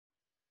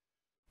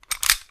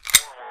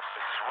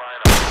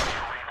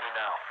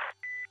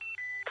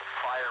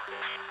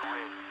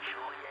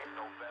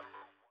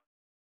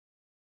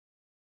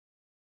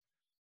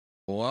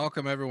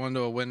Welcome everyone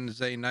to a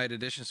Wednesday night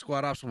edition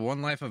Squad Ops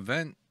One Life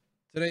event.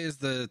 Today is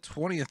the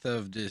 20th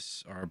of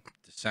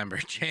December,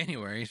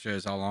 January.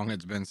 Shows how long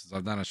it's been since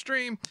I've done a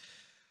stream.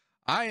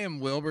 I am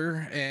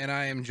Wilber, and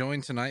I am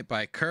joined tonight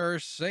by Curr.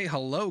 Say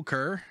hello,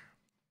 Curr.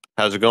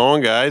 How's it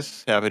going,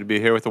 guys? Happy to be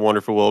here with the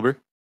wonderful Wilber.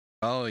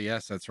 Oh,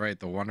 yes, that's right.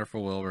 The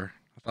wonderful Wilber.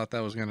 I thought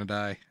that was going to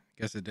die.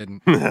 Guess it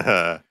didn't.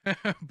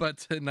 But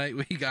tonight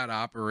we got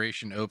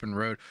Operation Open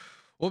Road.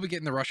 We'll be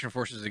getting the Russian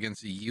forces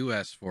against the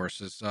U.S.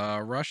 forces.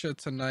 Russia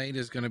tonight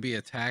is going to be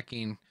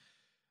attacking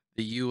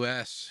the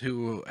U.S.,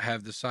 who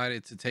have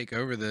decided to take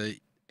over the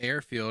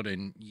airfield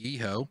in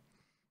Yeho.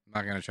 I'm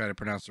not going to try to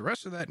pronounce the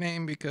rest of that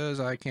name because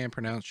I can't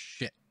pronounce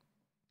shit.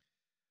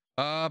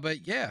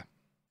 But yeah,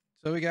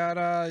 so we got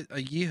a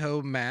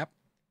Yeho map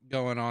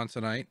going on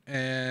tonight,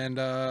 and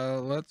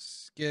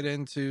let's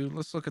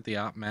look at the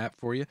op map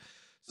for you.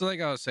 So like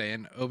I was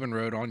saying, open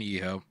road on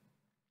Yeho.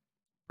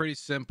 Pretty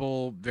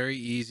simple, very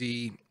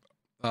easy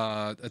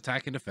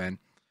attack and defend.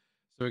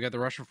 So we got the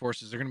Russian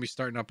forces. They're going to be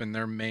starting up in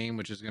their main,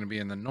 which is going to be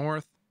in the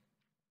north.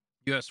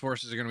 U.S.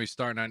 forces are going to be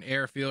starting on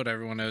airfield.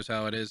 Everyone knows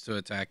how it is to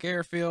attack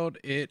airfield.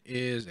 It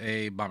is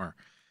a bummer.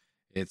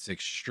 It's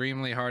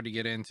extremely hard to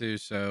get into.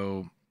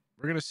 So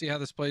we're going to see how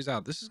this plays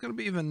out. This is going to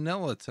be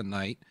vanilla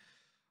tonight.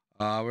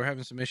 We're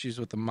having some issues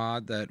with the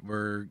mod that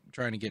we're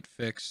trying to get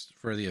fixed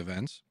for the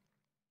events.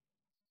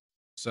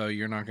 So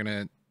you're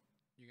going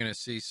to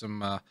see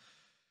some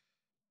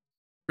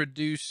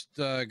reduced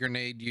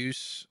grenade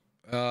use,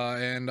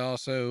 and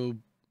also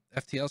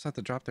FTLs have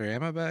to drop their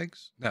ammo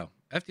bags. No,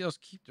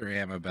 FTLs keep their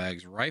ammo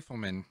bags.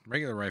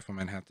 Regular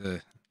riflemen have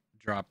to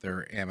drop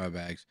their ammo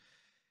bags.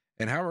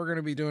 And how we're going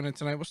to be doing it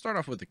tonight, we'll start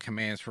off with the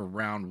commands for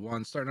round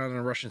one. Starting out on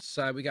the Russian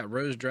side, we got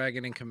Rose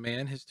Dragon in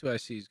command. His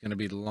 2IC is going to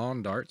be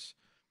Lawn Darts.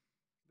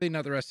 The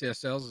other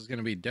STSLs is going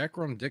to be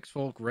Dekram,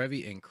 Dixfolk,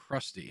 Revy, and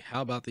Krusty.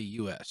 How about the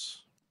US?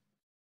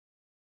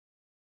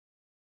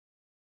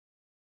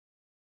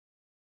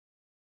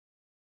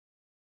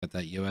 At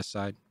that US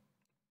side.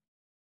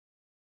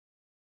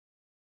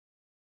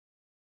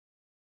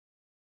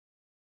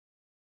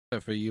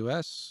 So for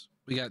US,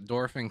 we got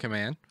Dorf in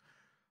command.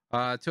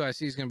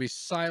 2IC is going to be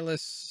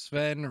Silas,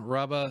 Sven,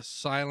 Rubba,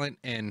 Silent,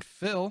 and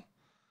Phil.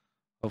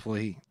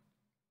 Hopefully,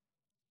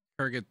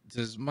 Kerr gets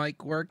his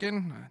mic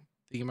working. I think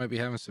he might be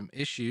having some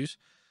issues.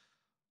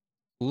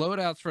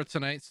 Loadouts for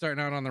tonight,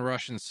 starting out on the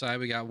Russian side,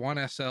 we got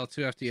 1 SL,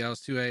 2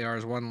 FDLs, 2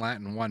 ARs, 1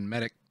 Latin, 1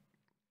 Medic.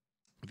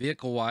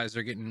 Vehicle-wise,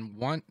 they're getting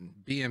 1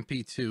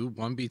 BMP-2,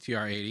 1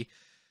 BTR-80,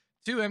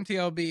 2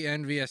 MTLB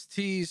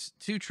NVSTs,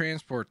 2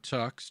 transport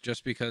tucks,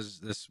 just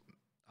because this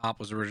op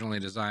was originally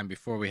designed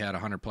before we had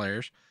 100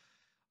 players.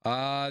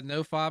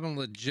 No fob and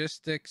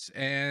logistics,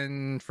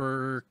 and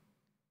for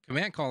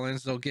command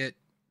call-ins, they'll get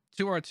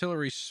 2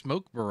 artillery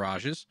smoke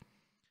barrages.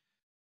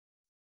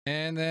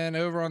 And then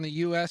over on the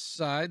US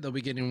side, they'll be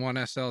getting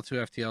 1 SL, 2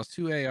 FTLs,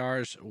 2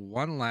 ARs,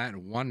 1 LAT,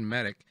 1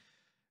 medic.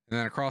 And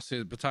then across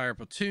the entire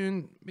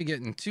platoon, be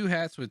getting 2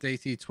 hats with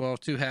AT-12,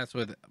 2 hats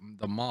with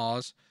the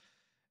Maws.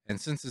 And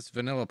since it's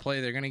vanilla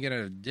play, they're going to get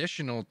an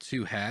additional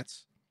 2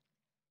 hats.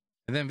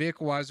 And then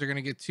vehicle-wise, they're going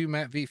to get 2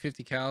 MAT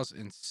V50 cals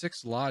and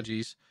 6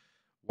 Logis,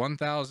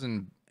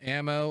 1,000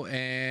 ammo,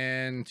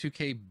 and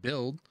 2K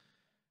build.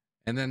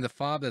 And then the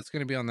fob that's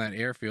going to be on that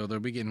airfield, they'll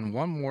be getting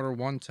 1 mortar,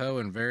 1 tow,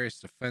 and various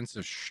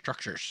defensive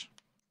structures.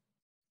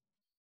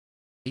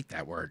 Hate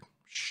that word.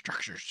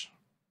 Structures.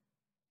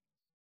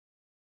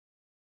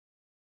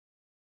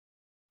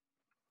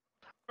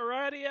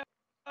 Alrighty,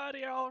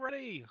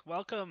 already.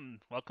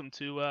 Welcome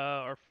to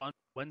our fun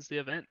Wednesday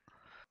event.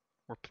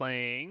 We're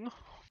playing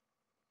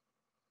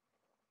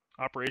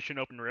Operation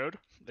Open Road.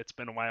 It's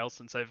been a while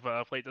since I've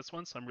played this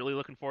one, so I'm really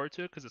looking forward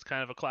to it because it's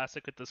kind of a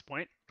classic at this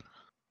point.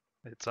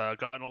 It's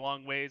gotten a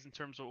long ways in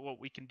terms of what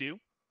we can do.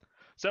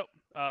 So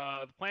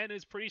the plan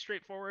is pretty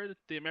straightforward.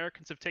 The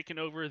Americans have taken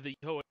over the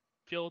Yeho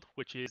field,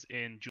 which is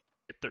in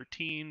Juliet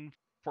 13,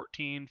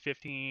 14,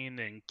 15,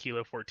 and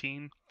Kilo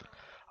 14.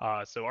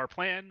 So our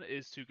plan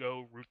is to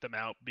go root them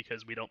out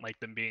because we don't like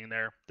them being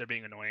there. They're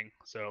being annoying,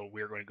 so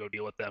we're going to go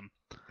deal with them.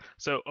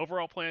 So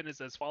overall plan is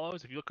as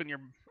follows. If you look on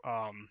your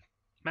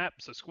map,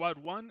 so Squad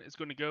 1 is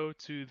going to go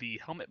to the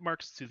helmet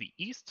marks to the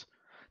east.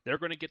 They're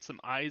going to get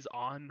some eyes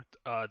on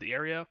the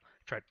area,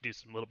 try to do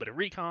some little bit of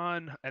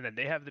recon, and then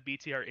they have the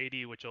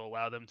BTR-80, which will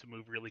allow them to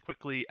move really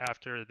quickly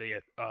after they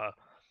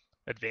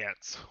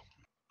advance.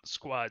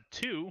 Squad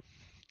 2,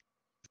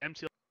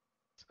 MTL,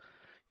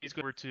 he's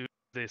going over to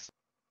this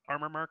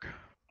armor mark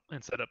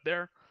and set up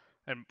there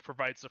and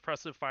provide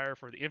suppressive fire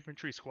for the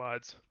infantry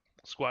squads,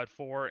 Squad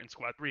 4 and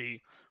Squad 3,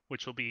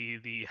 which will be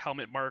the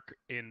helmet mark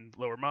in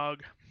Lower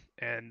Mog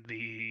and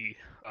the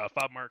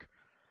fob mark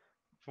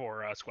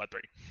for Squad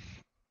 3.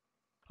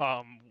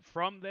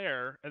 From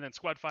there, and then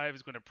Squad 5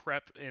 is going to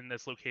prep in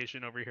this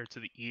location over here to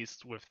the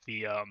east with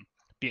the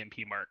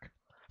BMP mark.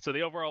 So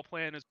the overall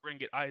plan is we're going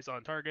to get eyes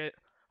on target.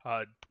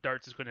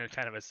 Darts is going to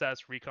kind of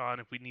assess, recon.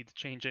 If we need to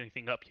change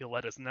anything up, he'll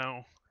let us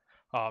know.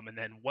 And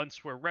then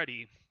once we're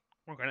ready,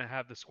 we're going to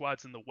have the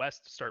squads in the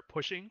west start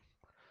pushing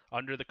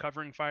under the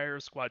covering fire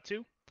of Squad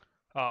 2.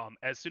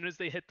 As soon as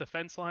they hit the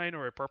fence line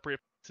or appropriate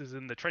places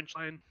in the trench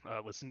line,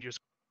 listen to your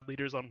squad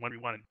leaders on when we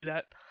want to do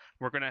that.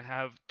 We're going to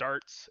have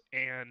darts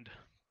and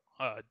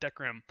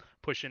Decrim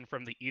push in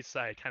from the east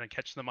side, kind of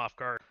catch them off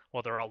guard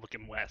while they're all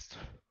looking west.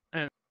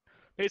 And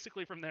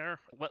basically from there,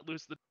 let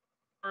loose the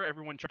door,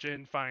 everyone charge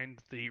in, find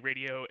the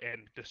radio,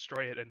 and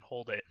destroy it and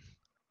hold it.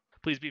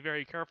 Please be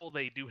very careful.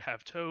 They do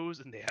have tows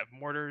and they have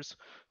mortars,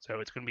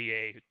 so it's going to be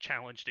a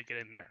challenge to get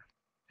in there.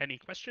 Any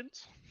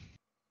questions?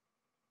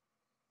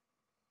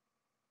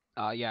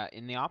 Yeah,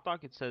 in the op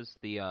doc it says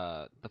the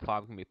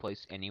fob can be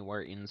placed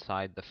anywhere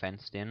inside the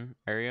fenced-in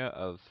area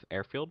of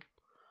airfield.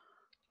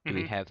 Do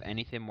we have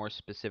anything more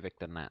specific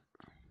than that?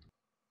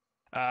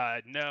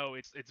 No,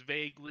 it's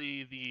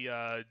vaguely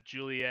the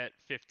Juliet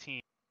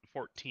 15,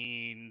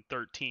 14,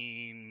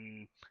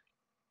 13.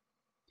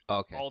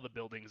 Okay. All the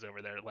buildings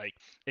over there. Like,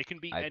 it can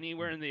be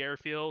anywhere in the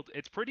airfield.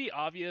 It's pretty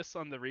obvious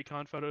on the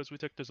recon photos we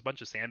took. There's a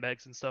bunch of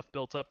sandbags and stuff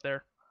built up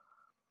there.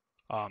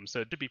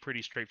 So it should be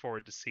pretty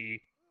straightforward to see.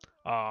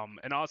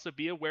 And also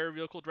be aware,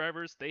 vehicle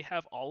drivers, they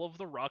have all of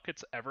the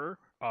rockets ever.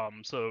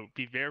 So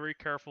be very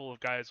careful of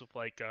guys with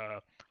like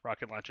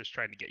rocket launchers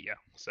trying to get you.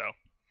 So,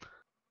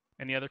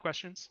 any other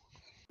questions?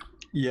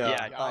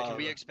 Yeah. Can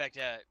we expect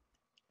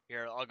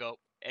here? I'll go.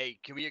 Hey,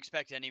 can we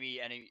expect any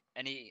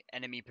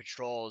enemy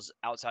patrols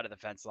outside of the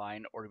fence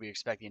line, or do we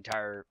expect the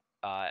entire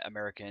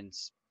American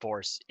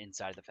force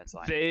inside the fence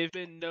line? They've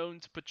been known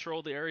to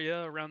patrol the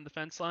area around the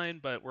fence line,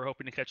 but we're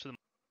hoping to catch them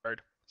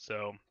hard.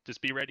 So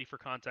just be ready for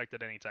contact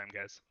at any time,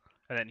 guys.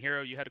 And then,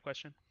 Hero, you had a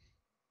question?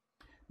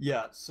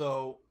 Yeah,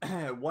 so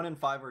 1 and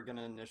 5 are going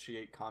to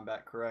initiate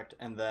combat, correct?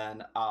 And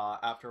then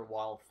after a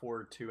while,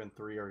 4, 2, and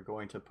 3 are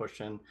going to push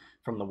in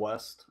from the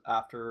west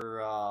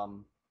after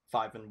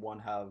 5 and 1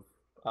 have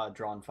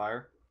drawn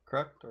fire,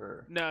 correct?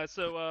 Or no,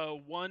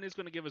 so 1 is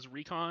going to give us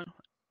recon,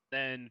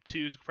 then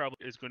 2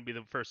 probably is going to be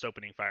the first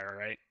opening fire,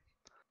 right?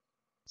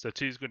 So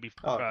 2 is going to be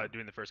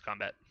doing the first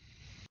combat.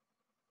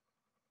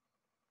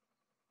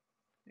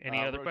 Any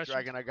other Road questions?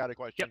 Dragon, I got a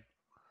question. Yep.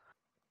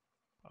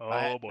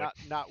 Oh boy.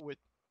 Not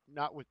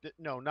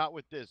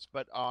with this,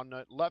 but on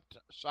the left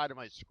side of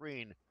my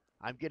screen,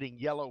 I'm getting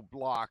yellow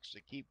blocks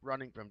that keep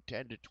running from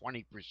 10 to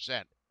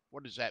 20%.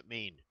 What does that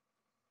mean?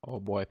 Oh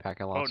boy,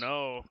 packet loss. Oh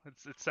no,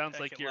 it sounds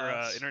like your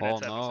internet's having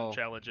some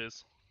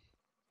challenges.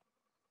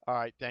 All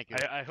right, thank you.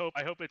 I hope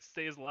it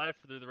stays live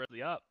through the rest of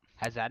the op.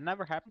 Has that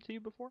never happened to you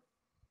before?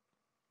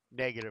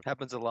 Negative.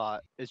 Happens a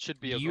lot. It should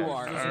be okay. You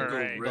are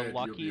Alright. the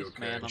luckiest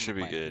man on Should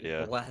the be planet. good,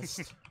 yeah.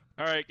 Blessed.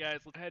 All right, guys,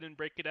 let's go ahead and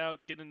break it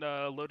out. Get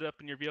loaded up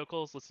in your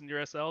vehicles, listen to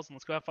your SLs, and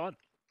let's go have fun.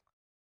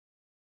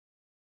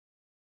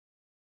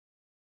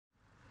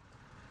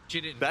 She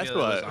didn't That's feel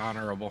it was what-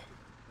 honorable.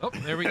 Oh,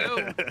 there we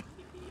go.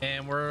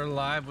 And we're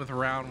live with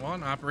round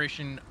 1,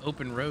 Operation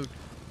Open Road.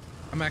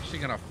 I'm actually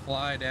gonna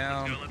fly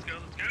down. Let's go.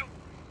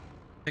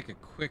 Take a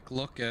quick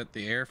look at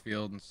the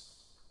airfield and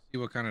see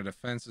what kind of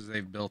defenses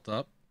they've built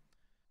up.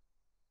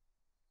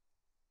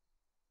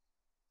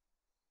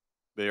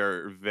 They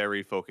are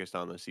very focused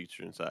on this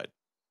eastern side.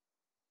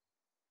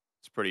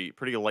 It's pretty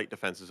light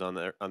defenses on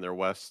their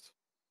west.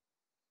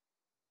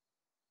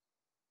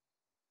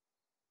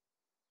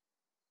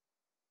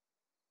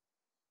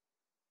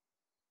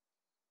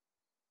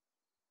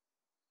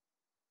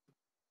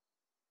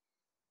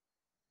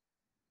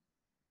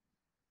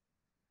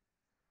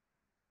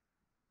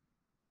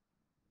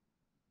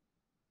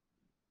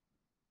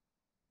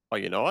 Oh,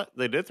 you know what?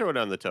 They did throw it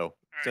on the toe.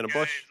 It's in a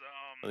bush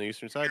on the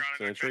eastern side.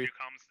 It's in a tree.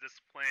 Comms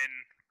discipline.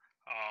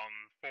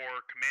 For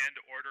command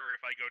order,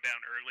 if I go down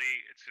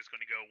early, it's just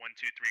going to go 1,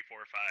 2,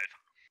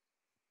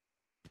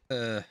 3,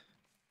 4, 5.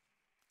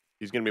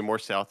 He's going to be more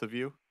south of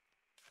you.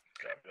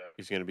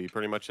 He's going to be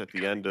pretty much at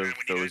the end of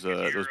those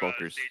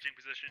bunkers.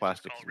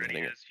 Plastic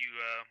netting it. You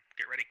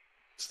get ready.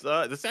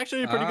 That's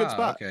actually a pretty good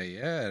spot. Okay,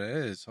 yeah, it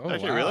is. Oh,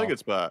 Actually, a really good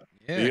spot.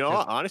 Yeah, You know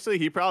what? Honestly,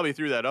 he probably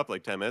threw that up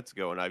like 10 minutes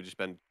ago, and I've just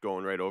been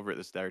going right over it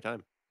this entire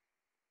time.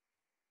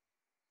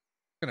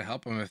 Gonna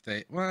help them if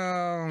they,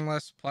 well,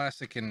 unless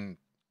plastic can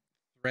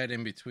thread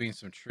in between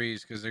some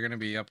trees, because they're gonna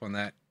be up on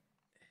that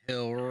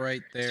hill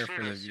right there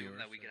for the viewers.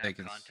 That we can they have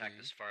can contact see.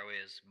 as far away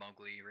as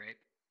Mowgli, right?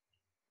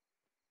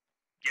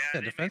 Yeah,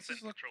 Yeah,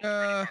 defenses look pretty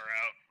far out.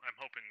 I'm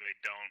hoping they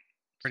don't.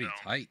 Pretty so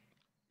tight,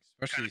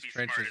 especially gotta these be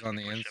smart trenches as on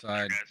we the push up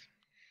there, inside, guys.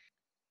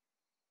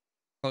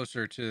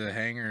 closer to the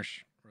hangars.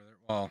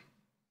 Well,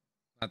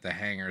 not the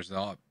hangars,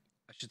 though.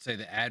 I should say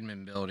the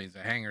admin buildings.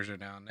 The hangars are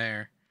down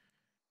there.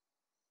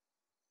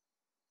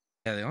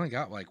 Yeah, they only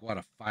got like what,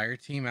 a fire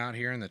team out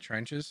here in the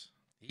trenches.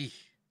 Eesh.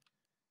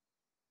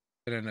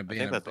 Could end up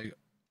being a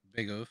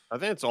big oof. I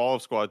think it's all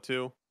of Squad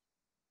 2.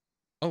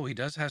 Oh, he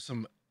does have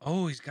some.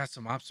 Oh, he's got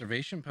some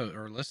observation post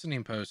or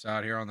listening posts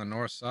out here on the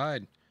north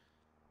side,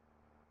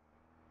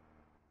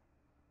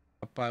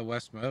 up by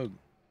West Moog.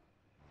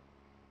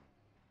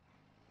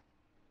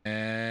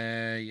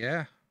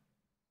 Yeah,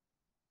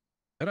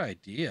 good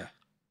idea.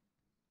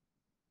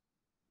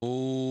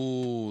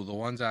 Oh, the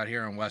ones out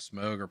here in West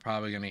Moog are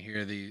probably going to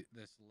hear this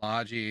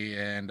Logi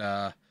and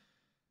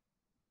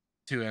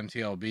 2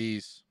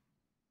 MTLBs.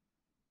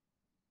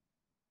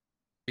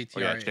 Oh,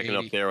 yeah, BTR checking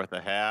up 80. there with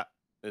a hat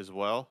as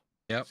well.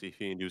 Yep. See if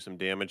he can do some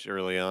damage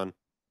early on.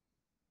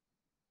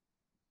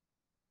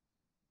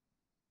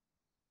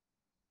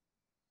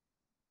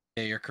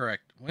 Yeah, you're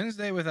correct.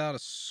 Wednesday without a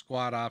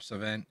squad ops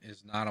event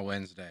is not a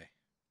Wednesday.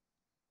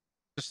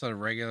 Just a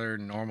regular,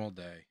 normal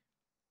day.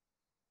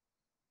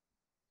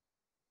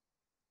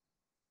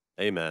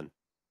 Amen.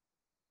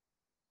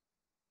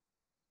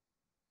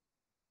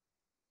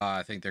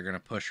 I think they're going to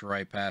push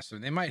right past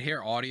them. They might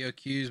hear audio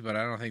cues, but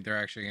I don't think they're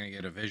actually going to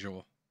get a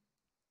visual.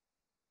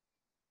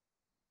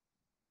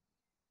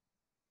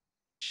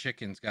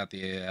 Chicken's got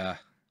the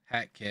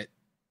hat kit.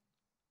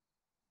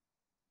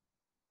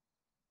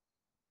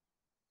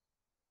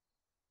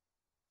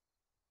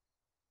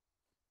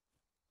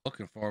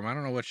 Looking for him. I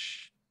don't know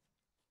which.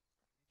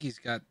 He's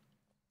got.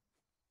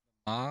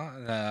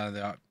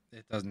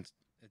 It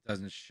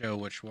doesn't show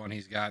which one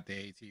he's got.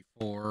 The AT4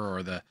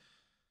 or the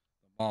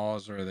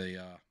Maws or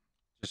the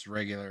just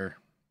regular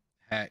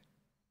hat.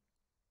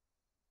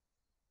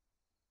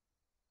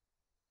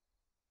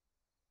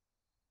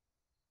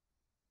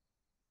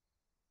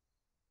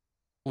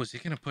 Was he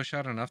going to push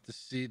out enough to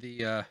see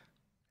the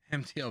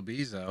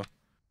MTLBs though?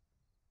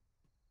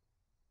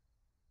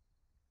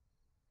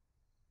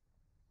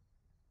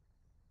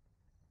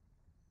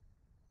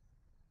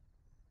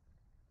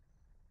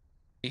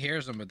 He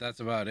hears them, but that's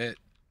about it.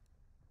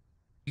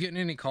 You getting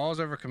any calls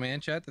over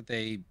command chat that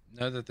they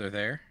know that they're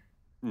there?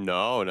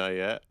 No, not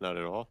yet. Not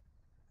at all.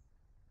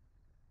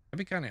 I'd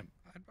be kind of.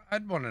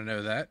 I'd want to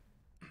know that.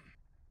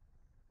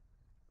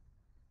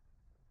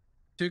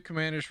 Two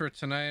commanders for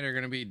tonight are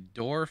going to be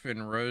Dorf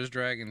and Rose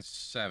Dragon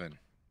 7.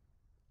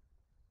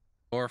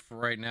 Dorf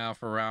right now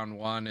for round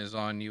 1 is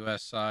on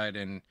U.S. side,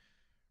 and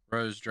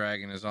Rose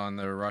Dragon is on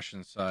the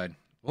Russian side.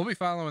 We'll be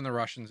following the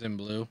Russians in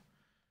blue.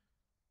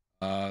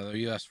 The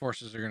U.S.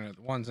 forces are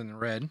the ones in the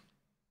red.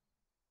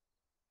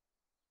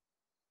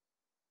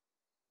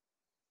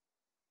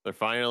 They're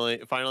finally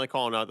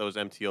calling out those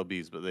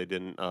MTLBs, but they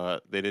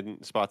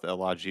didn't spot the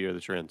LRG or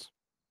the trends.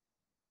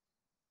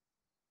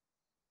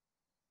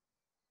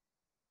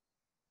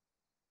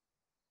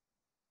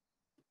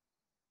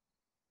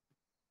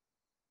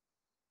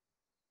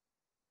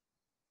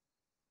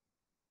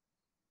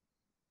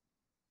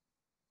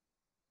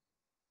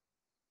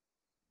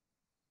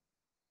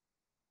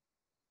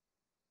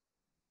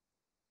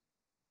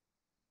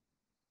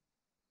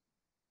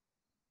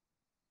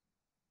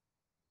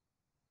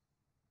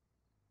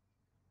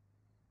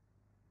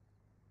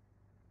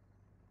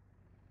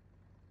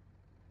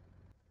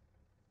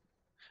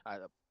 All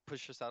right,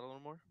 push this out a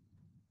little more.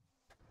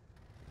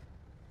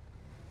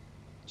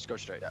 Just go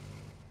straight up.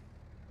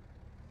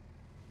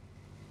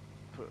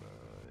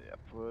 Yeah,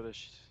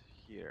 push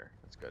here.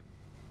 That's good.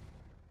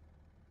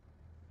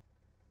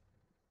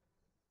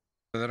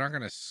 So they're not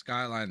going to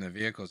skyline the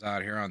vehicles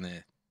out here on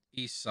the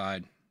east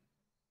side.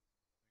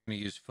 They're going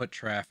to use foot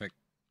traffic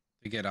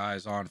to get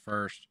eyes on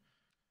first.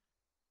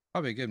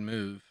 Probably a good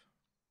move.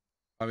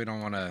 Probably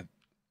don't want to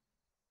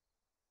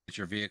get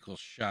your vehicle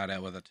shot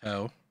at with a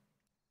tow.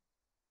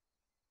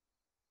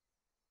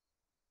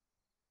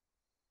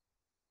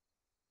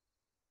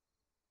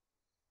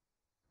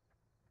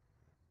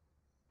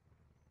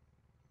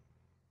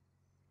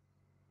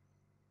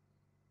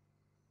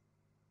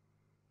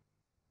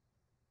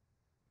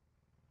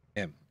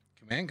 Yeah,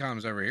 command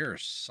comms over here are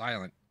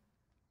silent.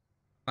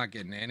 Not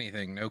getting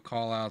anything. No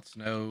call outs,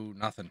 no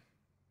nothing.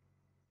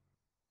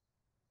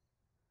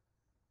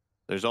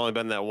 There's only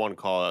been that one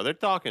call out. They're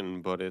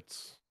talking, but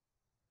it's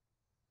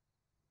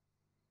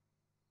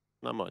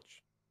not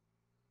much.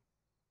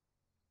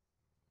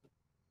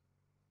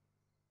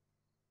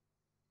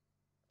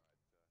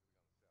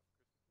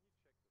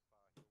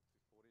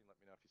 Let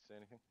me know if you see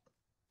anything.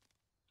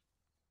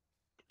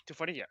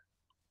 240, yeah.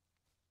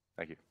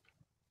 Thank you.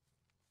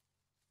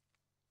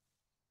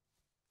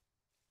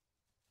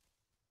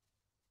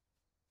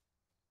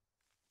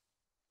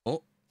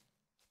 Oh.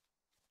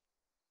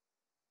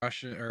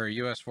 Russia or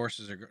U.S.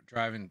 forces are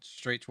driving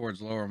straight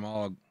towards Lower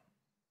Mog.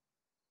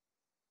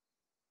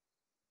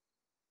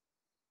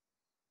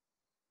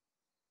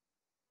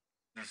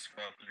 This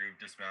squad leader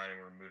dismounted.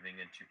 We're moving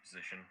into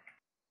position.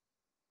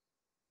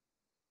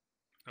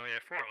 Oh yeah,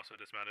 4 also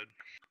dismounted.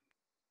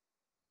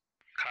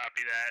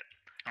 Copy that.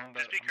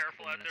 Just be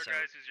careful out there,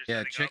 guys. As you're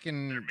Yeah, setting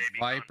Chicken up,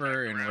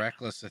 Viper and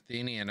Reckless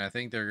Athenian. I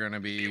think they're going to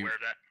be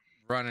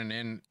running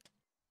in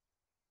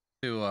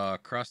to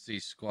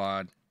Krusty's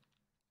squad.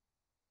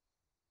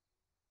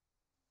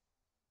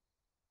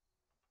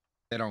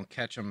 They don't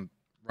catch them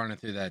running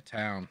through that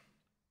town.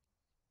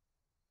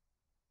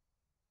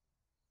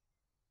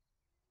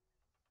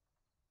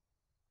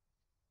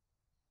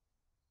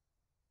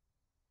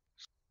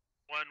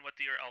 One, what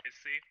do your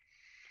LPC?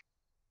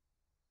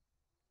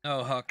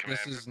 No, Huck,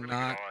 this is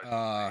not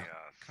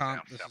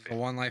comp. This is a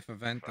one life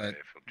event that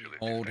we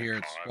hold here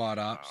at Squad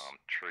Ops.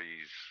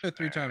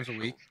 3 times a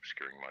week.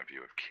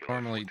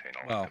 Normally,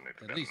 well,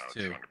 at least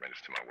 2.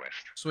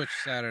 Switch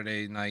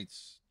Saturday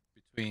nights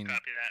between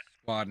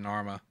Squad and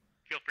Arma.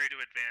 Feel free to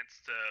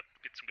advance to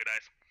get some good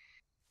eyes.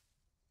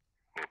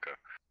 Okay.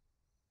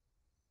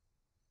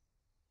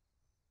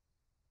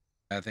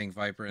 I think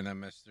Viper and them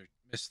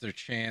missed their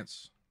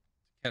chance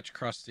to catch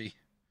Krusty.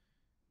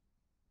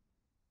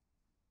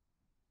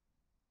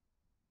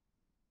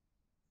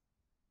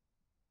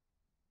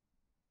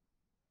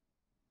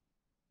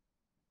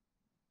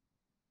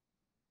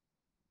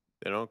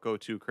 They don't go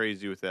too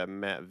crazy with that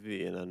Matt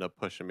V and end up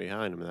pushing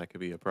behind him. That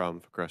could be a problem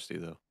for Krusty,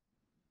 though.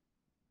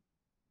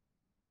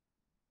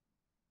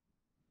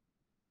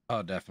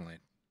 Oh, definitely.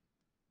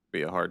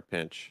 Be a hard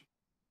pinch.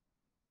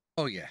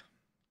 Oh, yeah.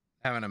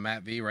 Having a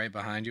Matt V right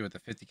behind you with a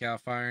 50 cal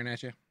firing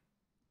at you.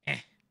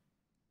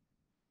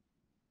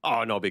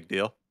 Oh, no big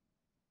deal.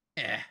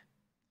 Yeah.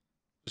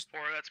 Just Or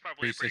that's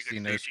probably a pretty 360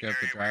 good no staging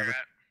scope the area where you're driver.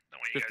 at. That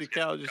way you 50 guys get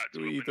cal, just shots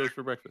we open eat those there.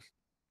 for breakfast.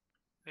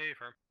 Hey,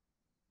 firm.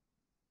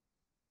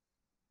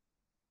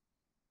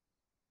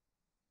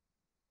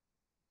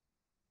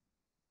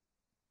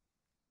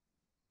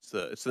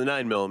 It's the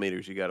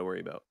 9mm you got to worry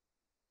about.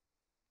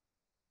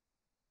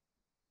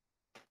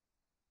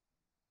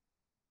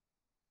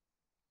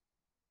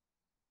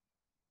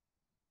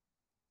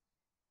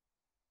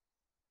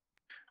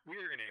 We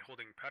are in a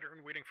holding pattern,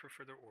 waiting for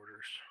further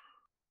orders.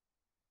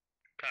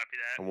 Copy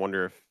I that.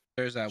 wonder if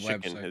There's that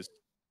Chicken website. has.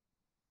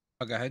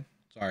 Oh, go ahead.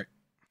 Sorry.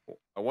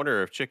 I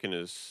wonder if Chicken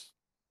has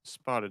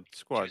spotted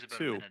Squad She's about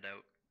 2. a minute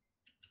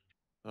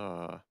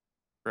out.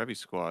 Revy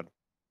Squad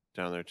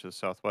down there to the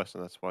southwest,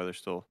 and that's why they're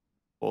still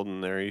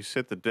holding there. He's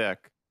hit the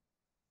deck.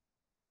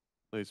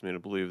 Leads me to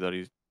believe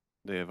that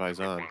they have eyes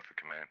on. For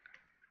command.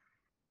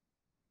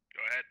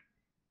 Go ahead.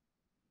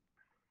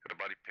 Got a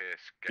buddy pair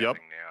Yep.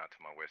 scouting now to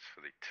my west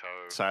for the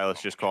tow.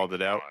 Silas just called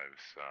it out.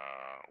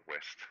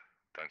 West.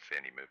 Don't see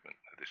any movement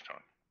at this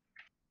time.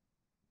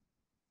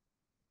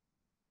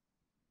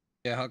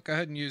 Yeah, I'll go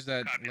ahead and use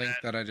that Copy link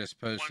that. that I just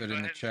posted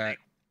in the chat.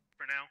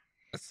 For now.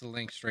 That's the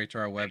link straight to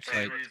our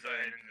website.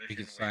 You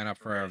can sign up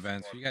for our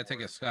events. You got to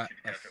take a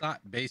SOT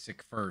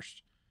basic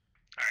first.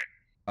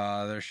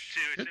 There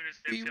should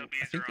be,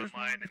 I think there's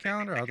one on the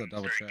calendar. I'll have to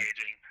double check.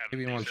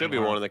 Maybe one There should be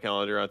tomorrow. one on the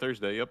calendar on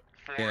Thursday. Yep.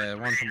 Yeah,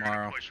 one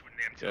tomorrow.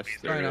 Yes,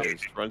 Sign up. there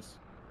is. Runs.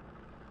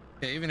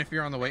 Yeah, even if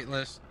you're on the wait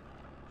list,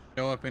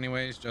 show up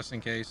anyways, just in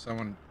case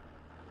someone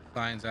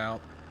signs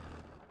out,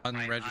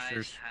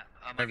 unregisters,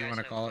 whatever you want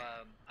to call it.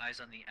 Eyes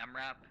on the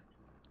MRAP,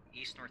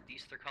 east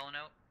northeast. They're calling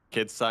out.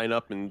 Kids sign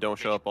up and don't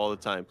show up all the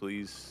time.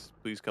 Please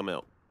come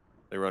out.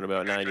 They run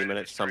about 90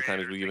 minutes.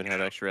 Sometimes we even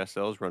have extra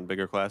SLs, run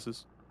bigger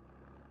classes.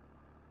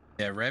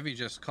 Yeah, Revy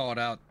just called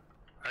out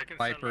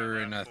Viper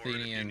and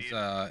Athenian's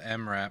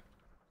MRAP.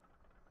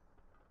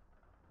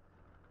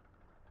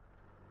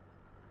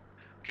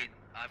 Okay,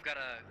 I've got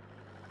a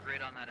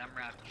grid on that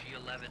MRAP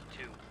G11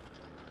 too.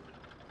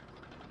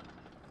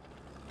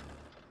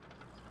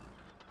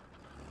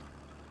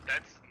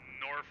 That's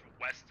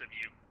northwest of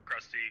you,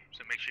 Krusty,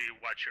 so make sure you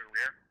watch your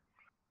rear.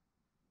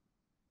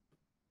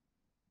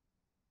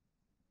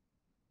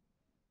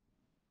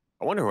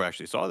 I wonder who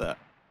actually saw that.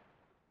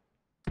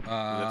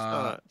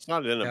 It's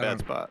not in a bad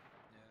spot.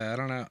 Yeah, I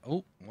don't know.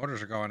 Oh,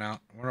 waters are going out.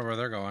 I wonder where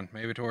they're going.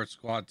 Maybe towards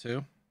Squad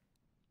 2.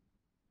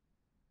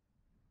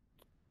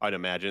 I'd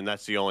imagine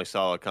that's the only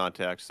solid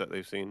contacts that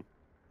they've seen.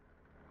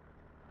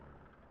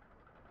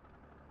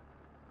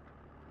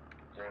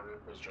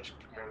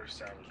 Mortar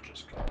sound was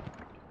just called.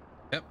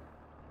 Yep.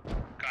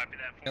 Copy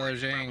that. Killer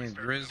Jane,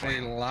 Grizzly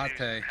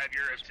Latte. Have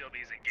your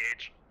SLBs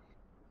engaged.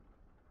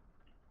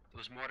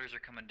 Those mortars are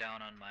coming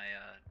down on my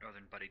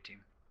northern buddy team.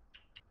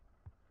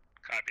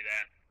 Copy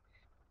that.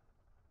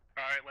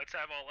 Alright, let's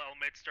have all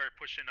elements start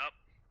pushing up.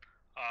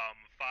 5,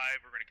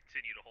 we're going to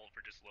continue to hold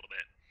for just a little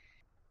bit.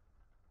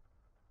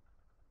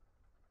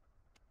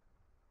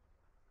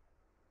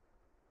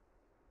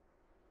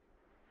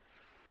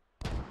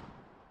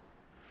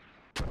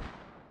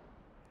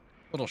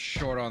 A little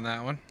short on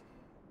that one.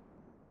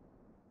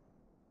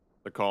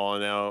 They're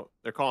calling out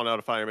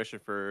a fire mission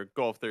for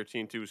Golf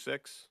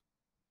 1326.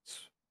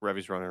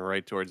 Revy's running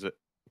right towards it.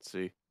 Let's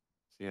see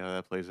how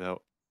that plays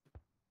out.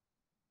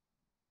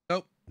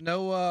 Nope,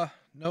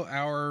 no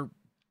hour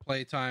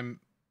playtime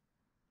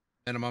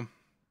minimum.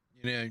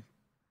 You know,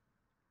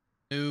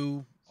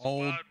 new,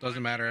 old,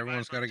 doesn't matter.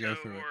 Everyone's got to go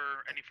through it.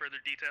 Or any further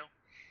detail?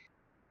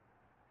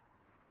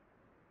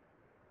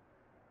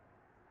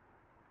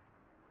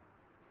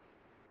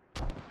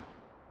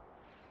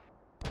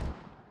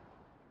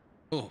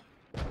 Oh,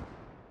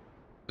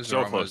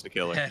 So close to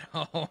killer. Dead.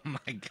 Oh my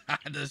God,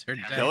 those are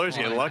dead. Killer's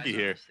getting lucky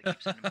here.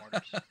 Copy that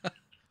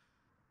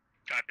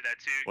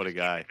too. What a Just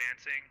keep guy.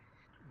 Advancing.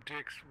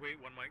 Dix,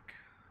 wait one mic.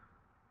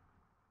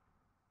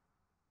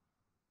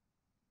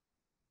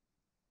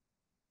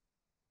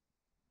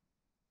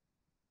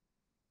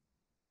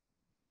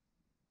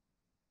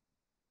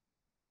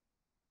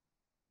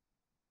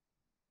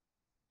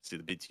 See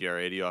the BTR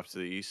 80 off to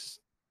the east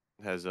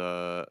has made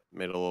a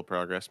little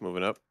progress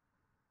moving up.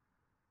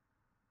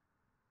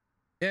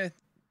 Yeah,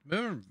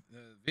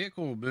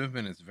 vehicle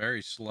movement is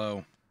very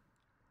slow.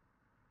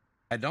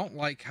 I don't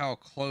like how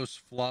close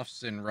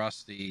Fluffs and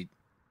Rusty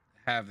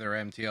have their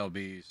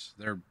MTLBs.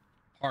 They're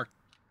parked,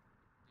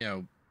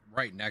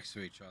 right next to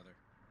each other.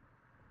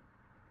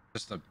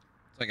 It's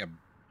like a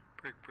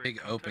Big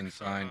open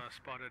sign.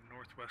 Spotted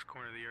northwest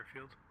corner of the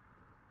airfield.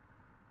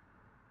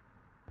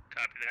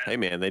 Copy that. Hey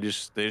man, they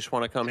just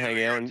want to come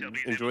hang out and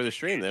enjoy the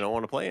stream. They don't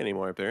want to play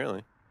anymore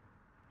apparently.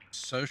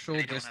 Social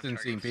They don't have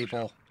distancing, targets to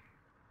people.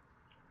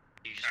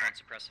 You just want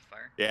suppressive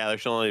fire? Yeah, there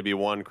should only be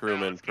one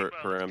crewman let's per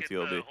keep, let's get the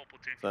MTLB. whole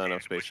platoon It's not enough continuing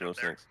to space push in up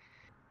those there. things.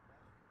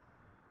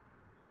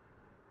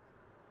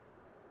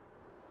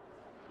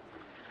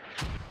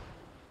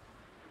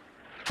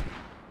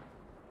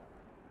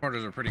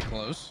 Orders are pretty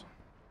close.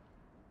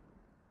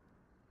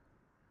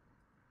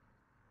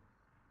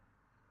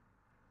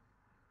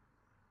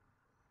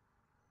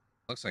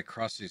 Looks like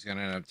Krusty's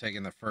gonna end up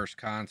taking the first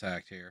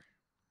contact here.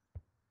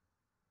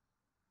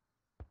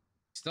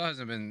 Still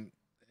hasn't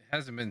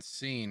been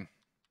seen.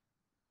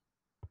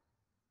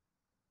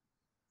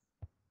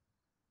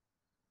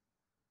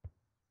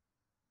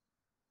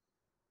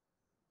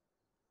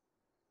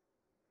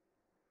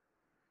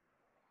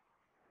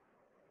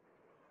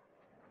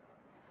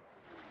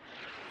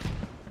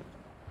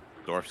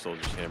 Dorf's still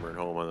just hammering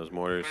home on those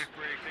mortars.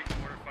 Break, take the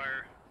mortar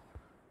fire.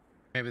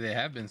 Maybe they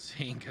have been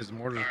seen because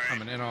mortars are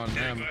coming in on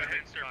them Go ahead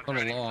and start a little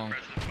providing long.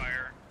 suppressive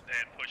fire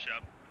and push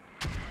up.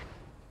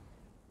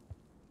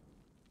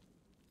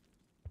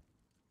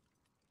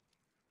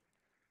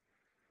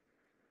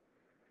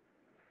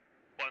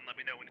 One, let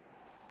me know when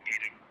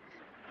engaging.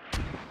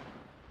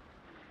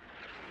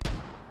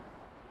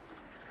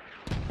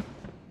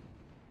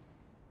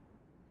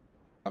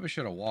 Probably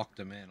should have walked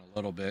them in a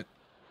little bit.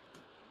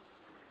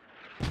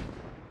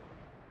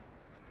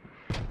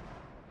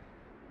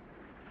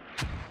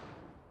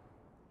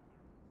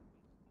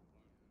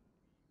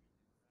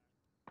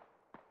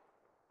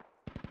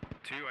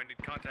 Two, I need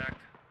contact.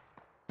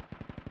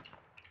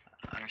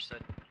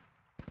 Understood.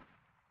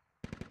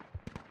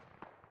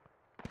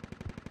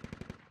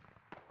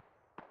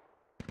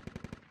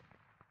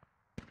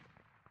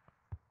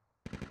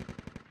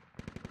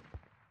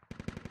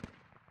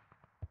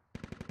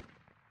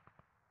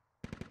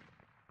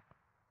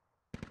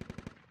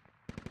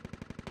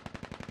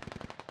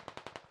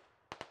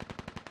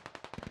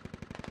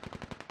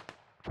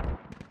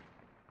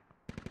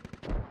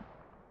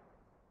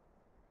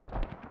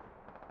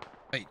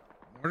 Wait,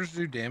 mortars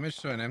do damage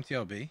to an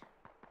MTLB?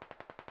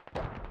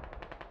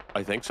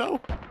 I think so.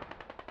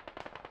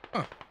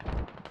 Huh.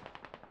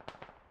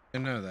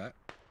 Didn't know that.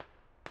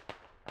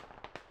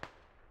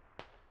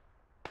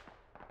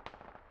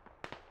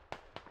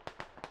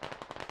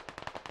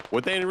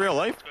 Would they in real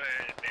life? Go ahead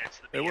and advance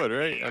the They would,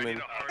 right? I need mean,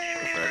 a hard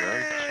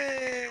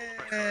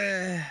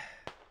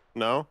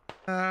no.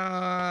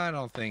 I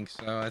don't think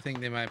so. I think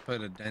they might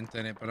put a dent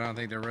in it, but I don't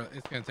think they're really.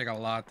 It's going to take a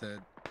lot to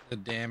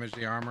damage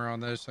the armor on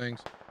those things.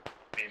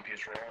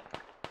 BMP's rolling.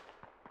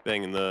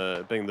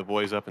 Banging the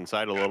boys up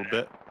inside a little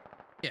bit.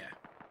 Yeah.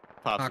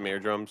 Pop some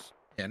eardrums.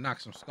 Yeah, knock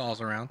some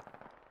skulls around.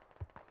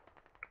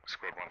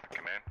 Squad 1 for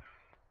command.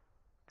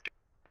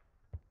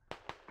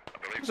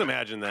 Just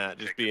imagine that,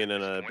 just being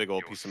in a big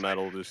old piece of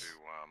metal, just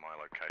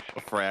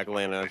a frag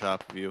landing on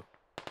top of you.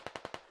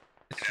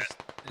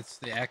 It's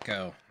the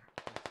echo.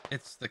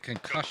 It's the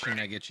concussion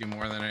that gets you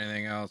more than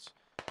anything else.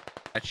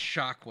 That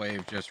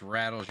shockwave just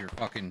rattles your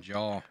fucking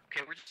jaw.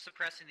 Okay, we're just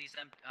suppressing these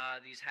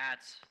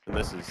hats. And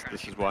this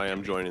is why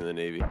I'm joining the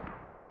Navy.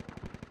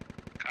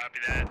 Copy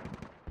that.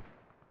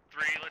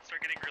 3, let's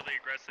start getting really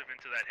aggressive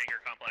into that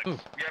hangar complex. Ooh,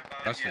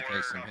 Yep, Krusty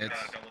takes some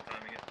hits. double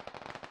timing it.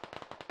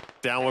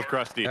 Down with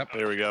Krusty. Yep.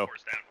 There we go.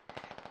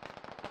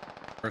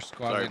 First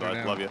squad Sorry, leader bud.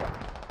 down. Love you.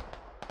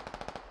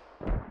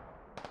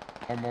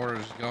 More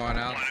mortars going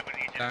out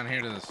down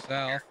here to the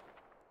south.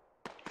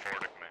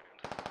 Forward to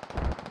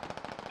command.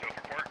 Go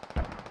for port.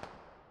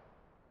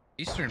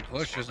 Eastern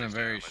push isn't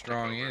very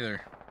strong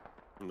either.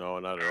 No,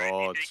 not at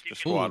all. It's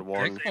just Ooh, squad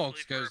 1. Dick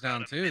Folks goes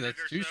down too. That's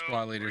 2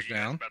 squad leaders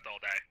down.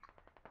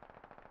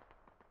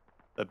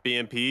 The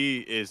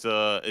BMP is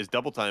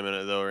double timing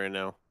it though right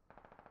now.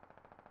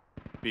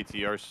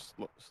 BTR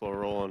slow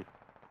rolling.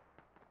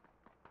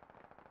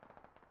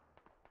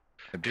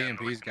 The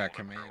BMP's got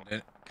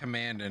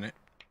command in it.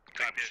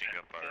 Copy. Machine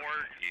gun fire 4,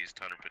 from east,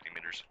 150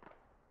 meters.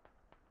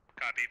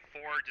 copy.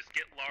 4, just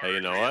get large. Hey,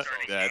 you know and what? start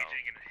That engaging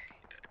and-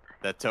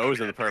 that toe's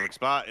in the perfect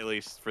spot at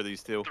least for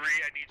these two. 3,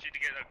 I need you to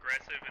get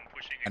aggressive and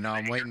pushing. I know. I'm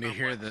into waiting to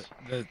hear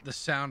complex. the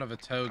sound of a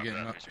toe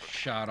getting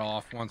shot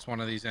off once one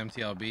of these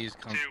MTLBs 2,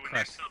 comes when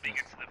crest that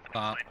gets to the finish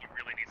top. line, he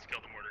really needs to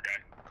kill the mortar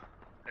guy.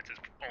 That's his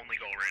only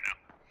goal right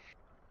now.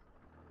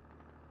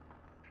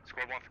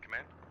 Squad 1 for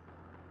command.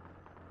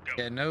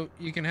 Go. Yeah, no,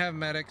 you can have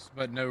medics,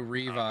 but no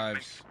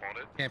revives.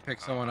 Spotted. Can't pick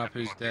someone up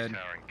who's dead.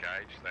 Tower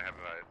engaged. They have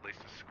at least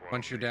a squad.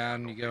 Once you're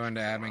down, you go into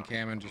admin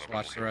cam and just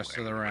watch the rest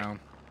of the round.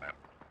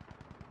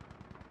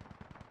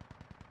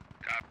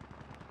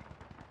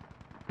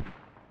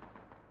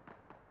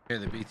 Hear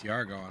the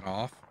BTR going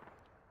off.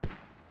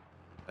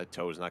 That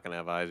toe's not gonna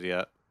have eyes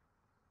yet.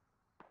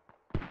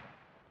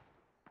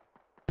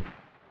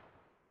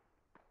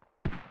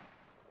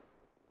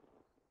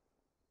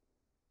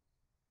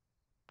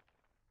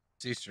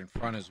 This eastern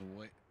front is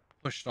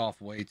pushed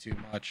off way too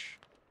much.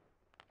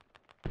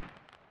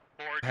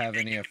 Or Have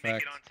any you can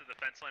make effect. it onto the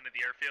fence line of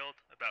the airfield.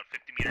 about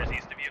 50 meters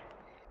east of you.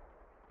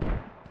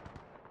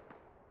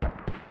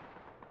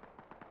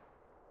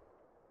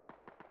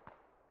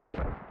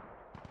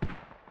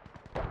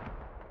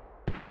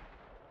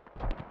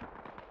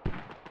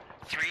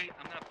 Three,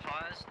 I'm gonna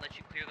pause, let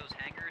you clear those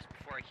hangars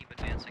before I keep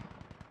advancing.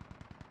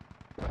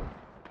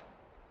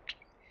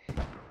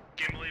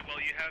 Gimli, while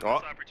you have Oh.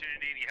 this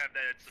opportunity and you have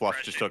that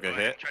Fluff just took a go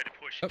ahead hit. and try to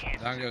push Oh,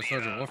 east down to goes the,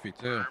 Sergeant Wolfie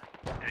too. berm.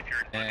 And if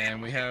you're And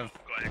unable we to, have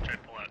go ahead and try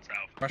to pull out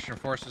south. Russian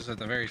forces at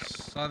the very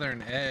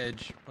southern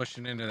edge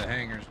pushing into the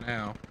hangars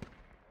now.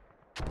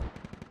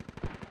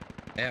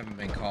 They haven't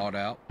been called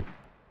out.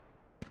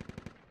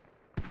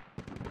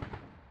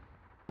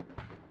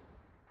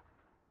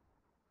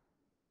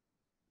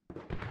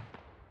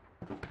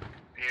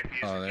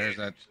 Oh, there's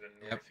that.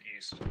 Yep.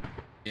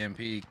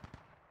 EMP.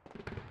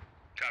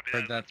 Copy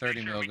Heard that Let's make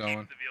 30 sure mil we keep going.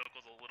 the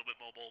vehicles a little bit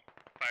mobile.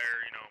 Fire,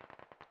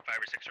 5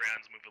 or 6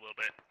 rounds, move a little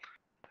bit.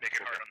 Make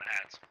it hard on the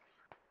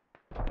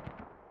hats.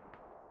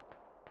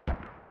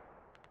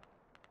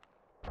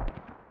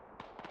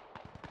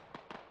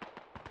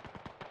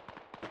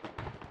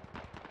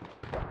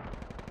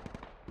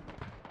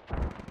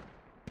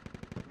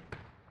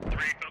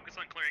 Three, focus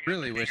on clearing out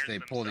Really the wish hangars they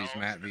pull these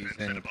themselves, and MATVs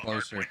then set in up a hard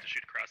closer. point to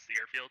shoot across the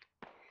airfield.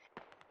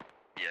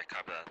 Yeah,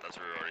 copy that. That's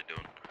what we're already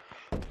doing.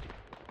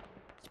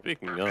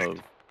 Speaking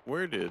of,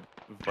 where did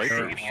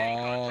Viper? They're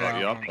all Oh,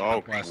 out yup. on the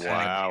Oh, west side.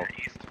 wow.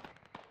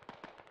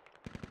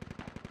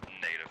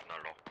 Negative, not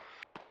at all.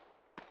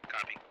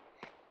 Copy.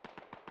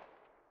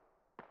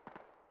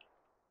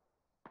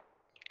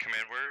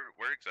 Command,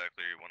 where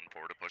exactly are you wanting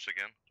forward to push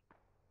again?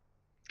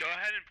 Go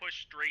ahead and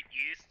push straight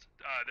east.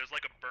 There's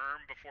like a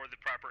berm before the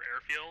proper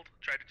airfield.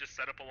 Try to just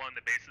set up along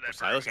the base of that berm.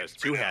 Silas has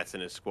 2 hats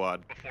in his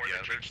squad Before Yeah,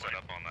 the they're church set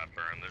line. up on that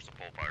burn. There's a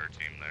bullfire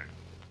team there.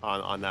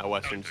 on that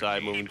western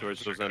side, moving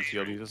towards those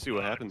MCWs. Let's see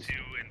what happens. 2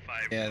 and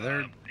 5. Yeah,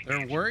 they're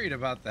engaged. worried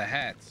about the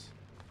hats.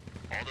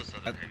 All this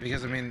other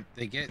Because I mean,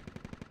 they get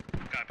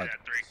Copy like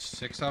that. 3.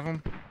 6 of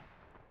them.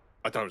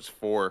 I thought it was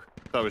 4.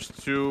 I thought it was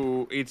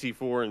 2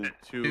 AT4 and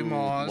 2 2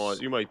 Maws.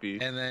 You might be.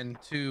 And then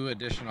 2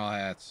 additional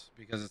hats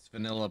because it's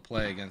vanilla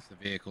play against the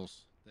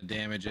vehicles. The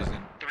damage isn't 3,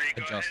 go ahead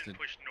adjusted. and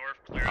push north,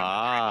 clear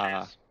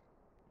Ah. out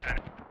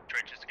the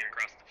trenches to get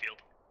across the field.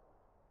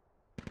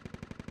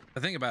 The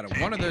thing about it,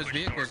 one of those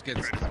vehicles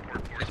gets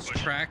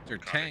tracked or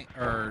tank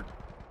or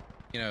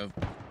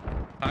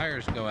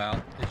tires go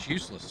out. It's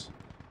useless.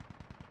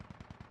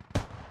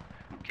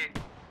 Okay,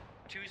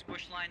 2's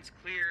bush line's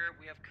clear.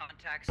 We have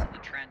contacts in the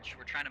trench.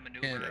 We're trying to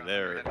maneuver. Yeah,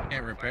 they're- Can't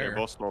They're repair.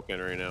 both smoking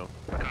right now.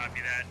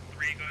 Copy that.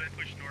 3, go ahead and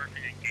push north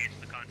and engage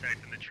the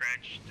contacts in the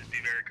trench. Just be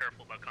very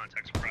careful about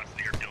contacts across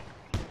the airfield.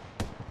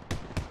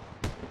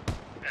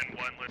 And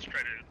 1, let's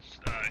try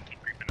to keep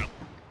creeping up.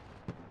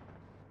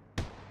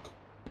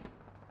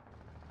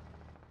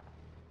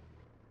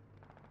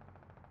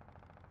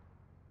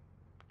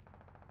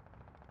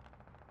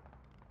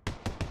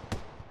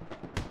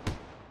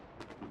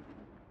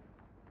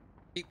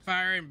 Keep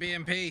firing,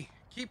 BMP.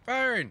 Keep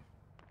firing.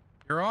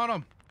 You're on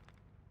them.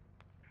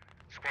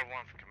 Squad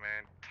 1 for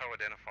command. Tow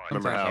identified.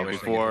 Remember how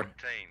before?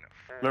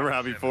 Remember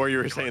how before you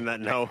were saying that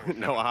no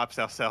ops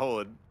outside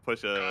would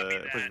push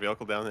a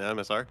vehicle down the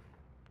MSR?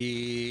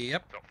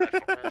 Yep. That's for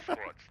all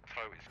squads.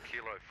 Tow is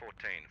Kilo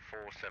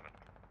 1447.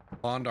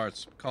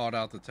 Bondart's called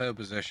out the tow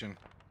position.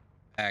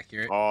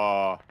 Accurate.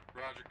 Oh,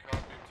 Roger, copy.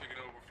 I'm taking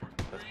over for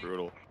 3. that's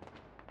brutal.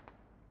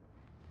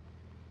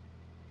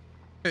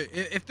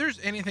 If there's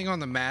anything on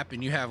the map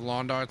and you have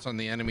lawn darts on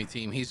the enemy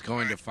team, he's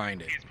going to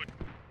find it. He's put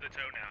the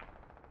tow now.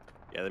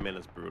 Yeah, the man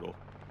is brutal.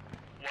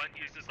 1,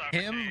 use this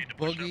Him, opportunity to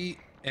push Boogie,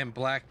 and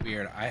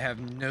Blackbeard, I have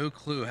no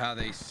clue how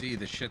they see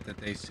the shit that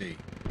they see.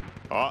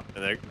 Oh,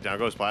 and there, down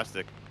goes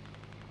Plastic.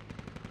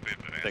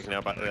 Taken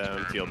out by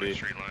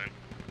TLB.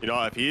 You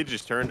know, if he had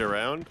just turned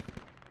around.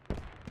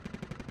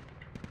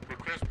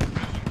 Request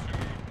permission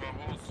to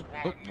hold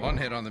squad. Oh, one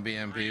hit on the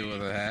BMP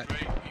with a hat.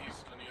 Straight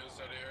east on the other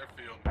side of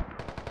the airfield.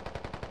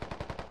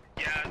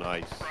 Yeah,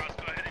 Nice. Frost,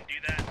 go ahead and do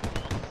that.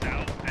 Pull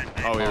south and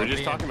then Oh, we were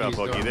just talking about BMP's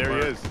Boogie. doing There he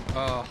work. is.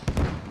 Oh,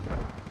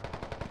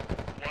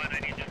 1, I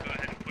need you to go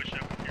ahead and push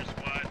up with your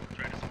squad.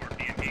 Try to support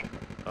BMP.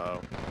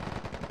 Oh.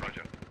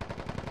 Roger.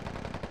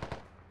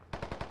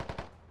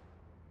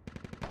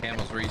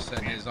 Camel's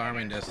resetting his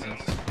arming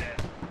distance.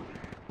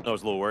 I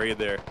was a little worried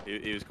there.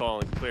 He was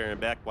calling clear and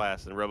back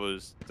blast, and Rubbo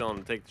was telling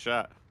him to take the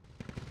shot.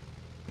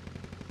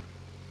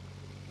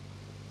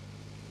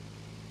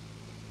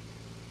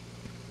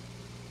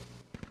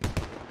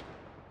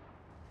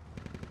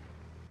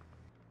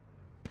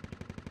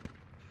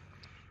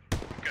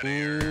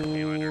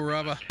 Ooh,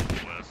 rubber.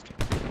 West.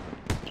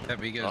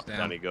 Yep, he goes Down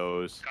down. he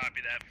goes.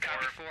 Copy that.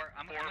 Copy 4.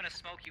 I'm gonna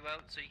smoke you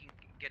out so you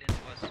can get into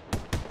us.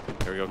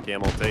 Here we go,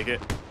 Camel, take it.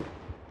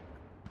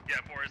 Yeah,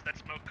 4, as that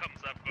smoke comes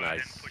up, go ahead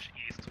Nice. and push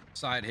east.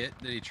 Side hit.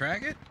 Did he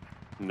track it?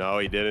 No,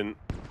 he didn't.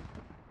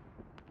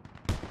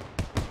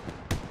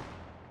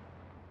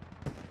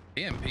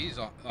 BMP's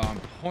on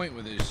point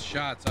with his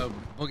shots. Oh,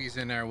 Boogie's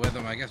in there with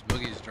him. I guess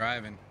Boogie's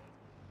driving.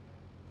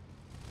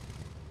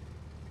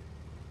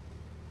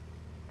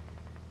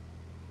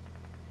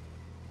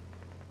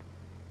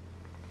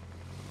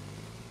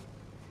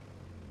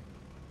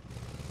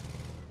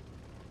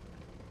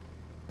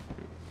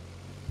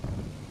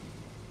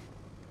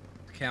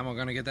 Camel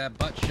gonna get that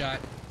butt shot.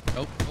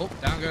 Oh,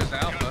 down goes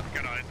Alpha.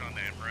 Got eyes on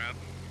the MRAP.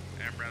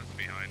 MRAP's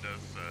behind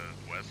us,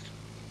 west.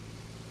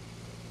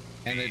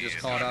 And they just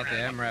called out the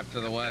MRAP to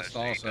the west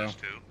also.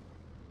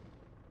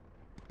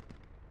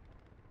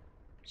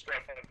 Squad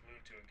 5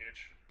 move to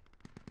engage.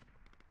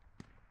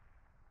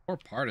 Poor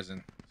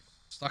Partisan.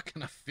 Stuck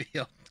in a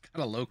field.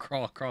 Got a low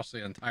crawl across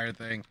the entire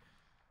thing.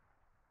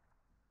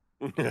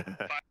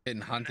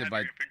 Getting hunted by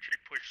infantry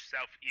push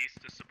southeast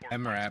to support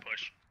MRAP.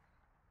 push.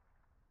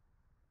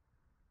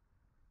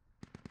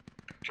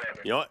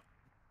 You know what?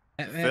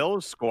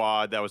 Phil's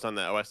squad that was on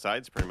the west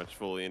side is pretty much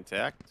fully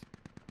intact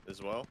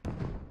as well.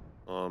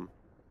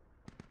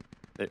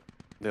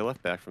 They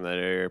left back from that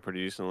area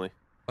pretty decently.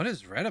 What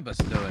is Redibus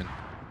doing?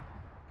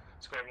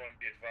 Squad 1,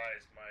 be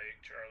advised, my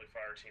Charlie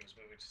fire team is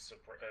moving to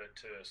support.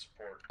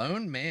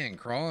 Lone man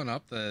crawling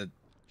up the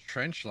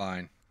trench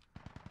line.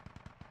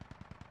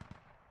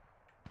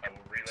 I will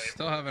relay.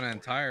 Still have an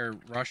entire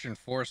Russian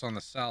force on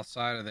the south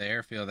side of the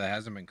airfield that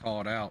hasn't been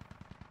called out.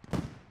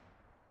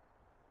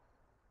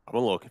 I'm a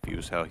little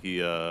confused how he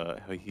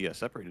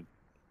separated.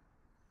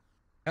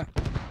 Yeah.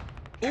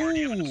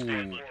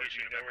 Ooh.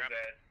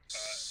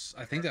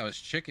 I think that was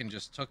Chicken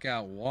just took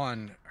out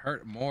one,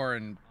 hurt more,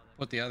 and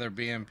put the other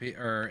BMP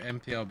or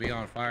MTLB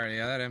on fire.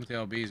 Yeah, that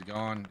MTLB's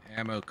gone.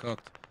 Ammo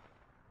cooked.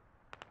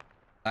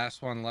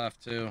 Last one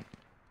left too.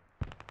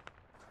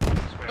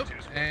 Oh,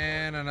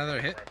 and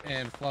another hit,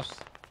 and Fluff's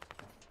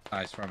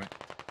dies from it.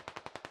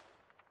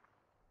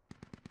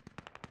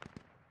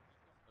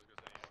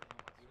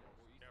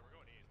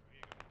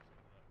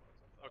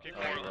 Okay, your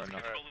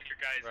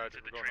guys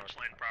into the trench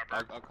line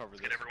proper. I'll cover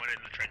this. Get everyone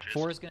in the trenches.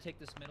 4 is gonna take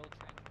this middle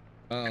trench.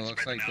 Oh,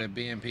 looks like the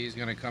BMP is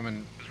going to come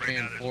and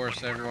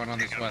reinforce everyone on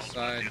this west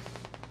side.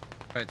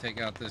 Try to take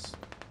out this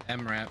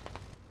MRAP.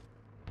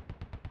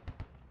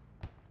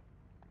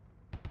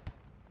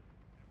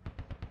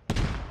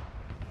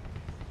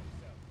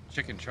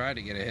 Chicken tried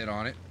to get a hit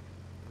on it.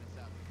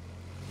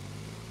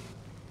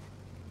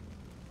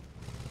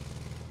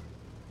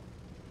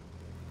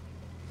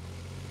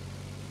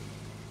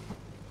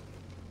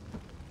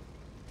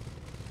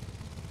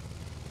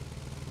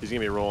 He's gonna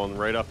be rolling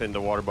right up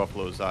into Water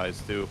Buffalo's eyes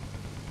too.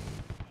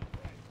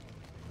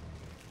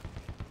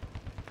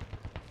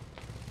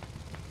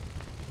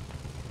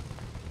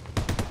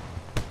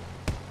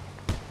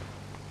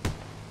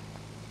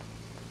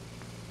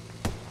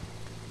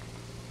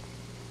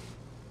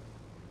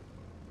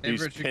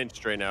 He's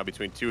pinched right now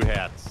between two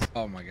hats.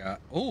 Oh my god.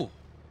 Ooh. Oh.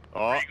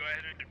 Go ahead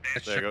and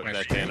advance. There goes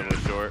that tandem was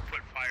short. Put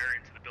fire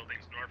into the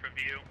buildings north of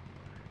you.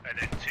 And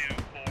then 2,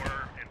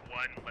 4, and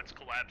 1. Let's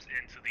collapse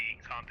into the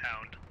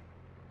compound.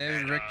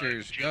 David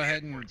Richters, go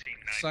ahead and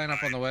sign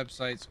up on the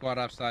website,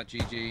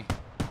 squadops.gg.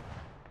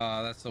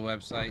 That's the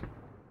website.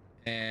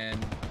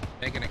 And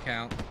make an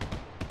account.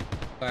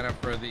 Sign up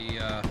for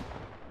the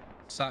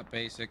SOT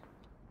Basic.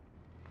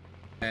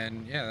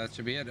 And yeah, that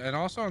should be it. And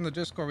also on the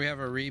Discord, we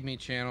have a README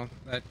channel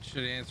that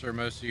should answer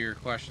most of your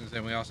questions.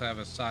 And we also have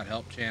a SOT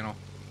help channel.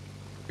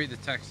 Read the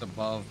text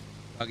above.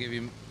 I'll give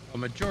you a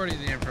majority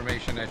of the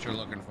information that you're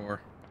looking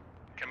for.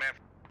 Command.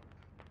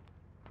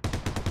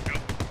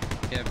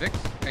 Yeah, Vix,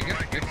 I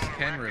guess Vix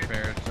can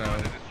repair it, so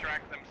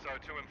Distract them, so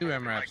 2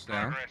 MRAPs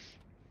down.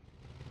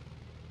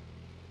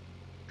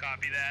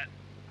 Copy that.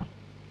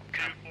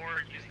 2,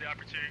 4, use the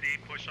opportunity,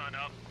 push on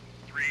up.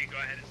 3, go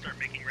ahead and start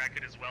making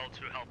racket as well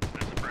to help with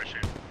the suppression.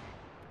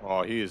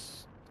 Oh, he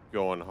is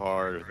going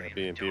hard with that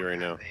BMP right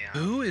now.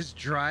 Who is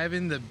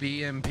driving the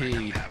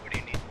BMP?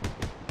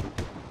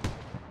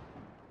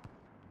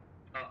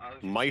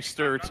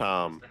 Meister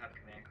Tom.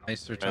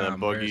 Meister And Tom, then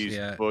where's he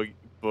at?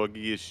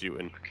 Boogie is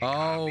shooting.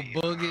 Oh,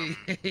 Boogie.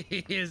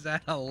 He is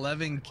at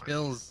 11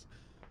 kills.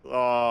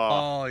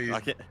 Oh, he's...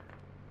 I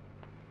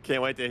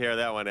can't wait to hear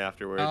that one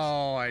afterwards.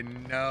 Oh, I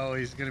know.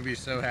 He's going to be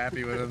so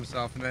happy with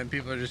himself. And then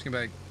people are just going to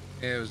be like,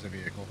 yeah, it was the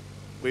vehicle.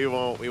 We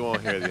won't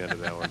hear the end of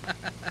that one.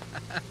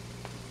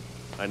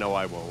 I know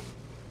I won't.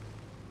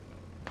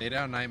 Stay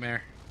down,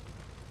 Nightmare.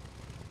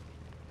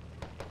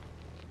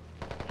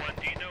 1,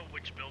 do you know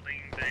which building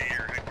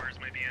their headquarters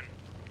might be in?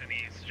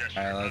 Any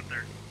suggestions out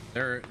there?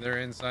 They're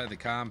inside the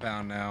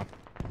compound now.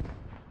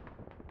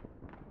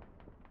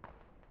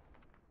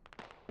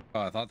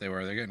 Oh, I thought they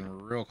were. They're getting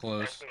real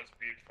close.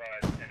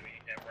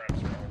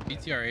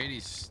 BTR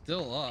 80's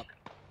still up.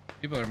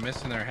 People are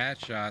missing their hat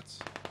shots.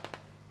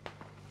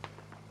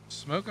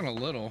 Smoking a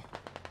little.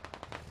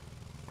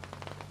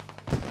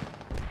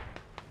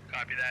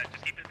 Copy that.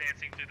 Just keep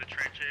advancing through the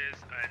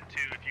trenches. And 2,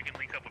 if you can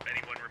link up with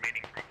anyone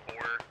remaining from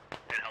 4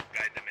 and help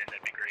guide them in,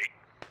 that'd be great.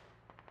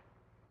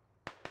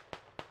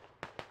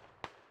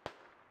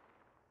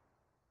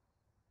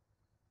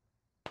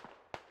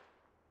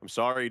 I'm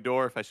sorry,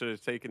 Dorf. I should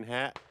have taken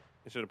hat.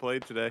 I should have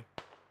played today.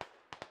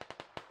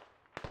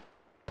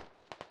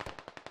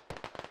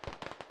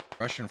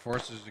 Russian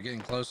forces are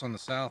getting close on the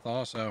south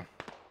also.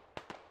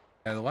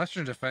 Yeah, the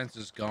western defense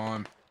is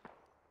gone.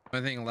 The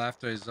only thing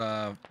left is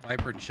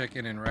Viper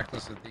Chicken and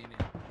Reckless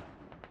Athena.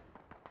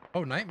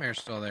 Oh, Nightmare's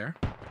still there.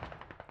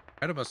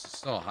 Redibus is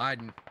still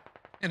hiding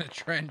in a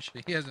trench.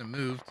 He hasn't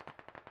moved.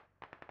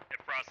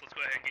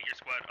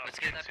 Let's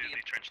get that into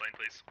the trench line,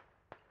 please.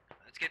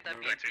 Let's get that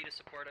BMP to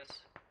support us.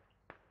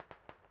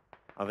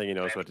 I think he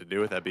knows what to do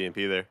with that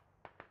BMP there.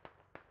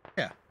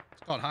 Yeah,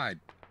 it's called hide.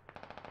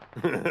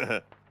 What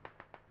else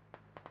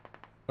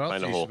Find are a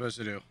you hole. supposed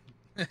to do?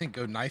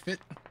 Go knife it?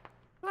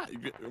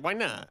 Why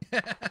not?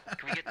 Can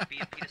we get the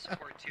BMP to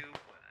support too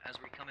as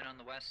we come in on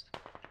the west?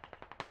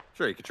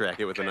 Sure, you could track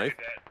it with a knife.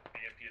 That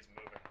BMP is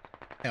moving.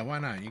 Yeah, why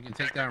not? You can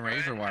take down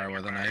razor wire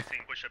with a knife.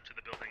 Push up to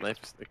the building.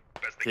 Knife.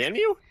 Best they Can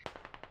you?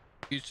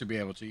 You used to be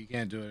able to. You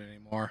can't do it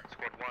anymore.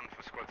 Squad 1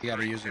 for squad You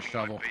gotta 3, use a sending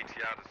shovel. light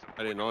BTR to support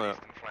I didn't know the that.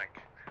 eastern flank.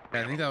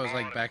 Yeah, I think that was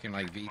like Mile back in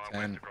like mile west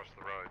V10. across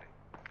the road.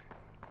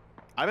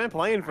 I've been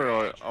playing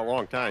for a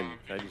long time.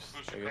 I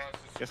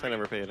guess I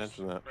never pay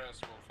attention to that.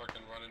 Press, we'll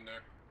fucking run in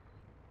there.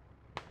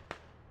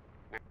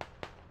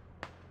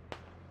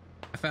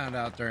 I found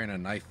out during a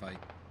knife fight.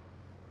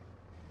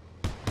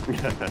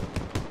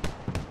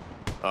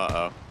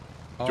 Uh-oh.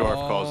 Dorf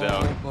calls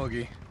out.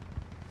 Boogie.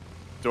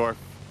 Dorf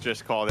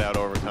just called out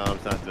over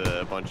Tom's not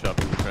to bunch up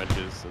in the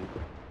trenches, and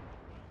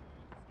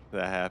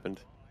that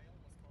happened.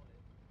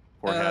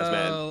 Poor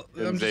Hazmat.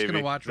 I'm just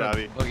gonna watch what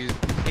Boogie's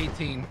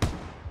 18.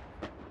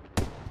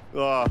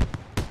 Oh,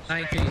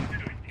 19. You are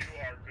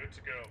good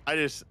to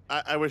go.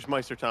 I wish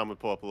Meister Tom would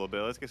pull up a little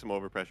bit. Let's get some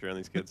overpressure on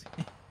these kids.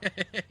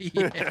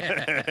 Yeah.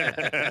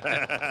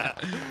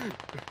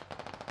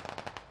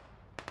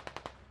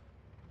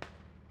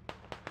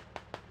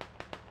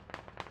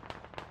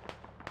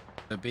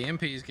 The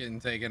BMP's getting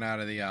taken out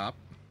of the op.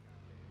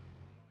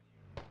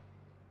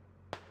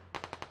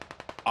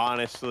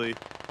 Honestly,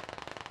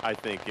 I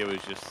think there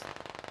was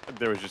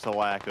just a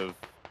lack of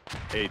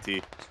AT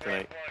tonight. Squad 1,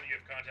 you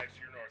have contacts to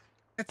your north.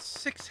 That's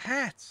 6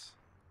 hats.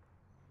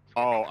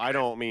 Oh, I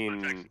don't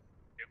mean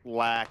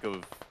lack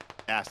of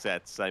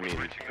assets. I mean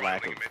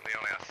lack of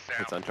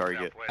hits on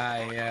target.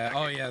 Oh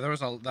yeah, there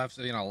was I've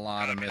seen a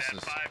lot of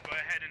misses.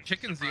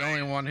 Chicken's the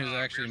only one who's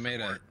actually made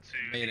a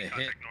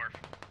hit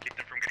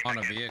on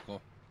a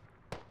vehicle.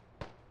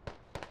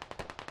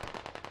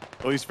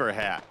 At least for a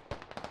hat.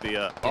 The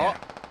Yeah.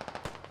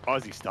 Oh,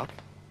 is he stuck?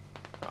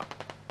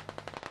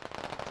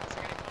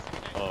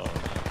 Oh.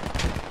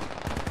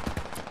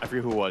 I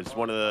forget who it was.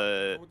 One of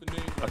a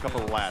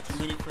couple of lats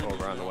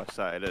over on the west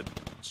side at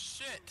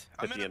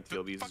the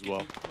MTLBs as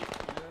well.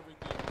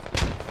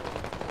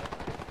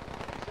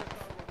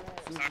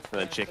 And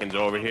then Chicken's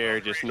over here,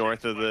 just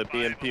north of the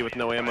BMP with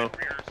no ammo.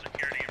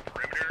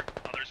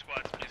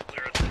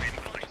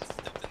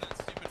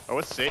 Oh,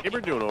 what's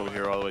Saber doing over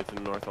here all the way to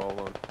the north all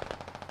alone?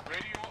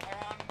 Radio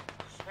on,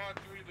 squad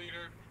 3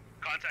 leader.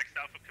 Contact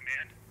south of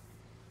command.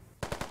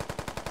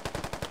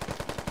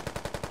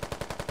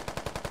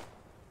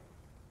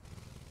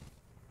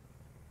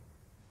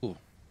 Ooh.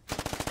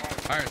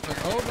 Alright, so,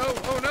 oh no!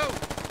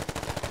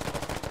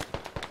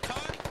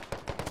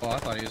 Oh, I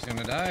thought he was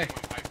gonna die.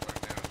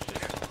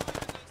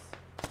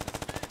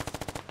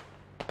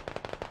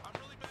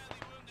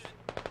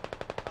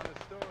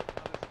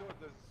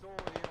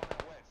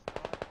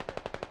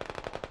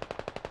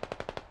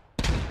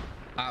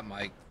 Hot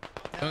Mike.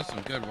 Doing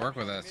some good work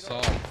with that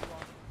saw.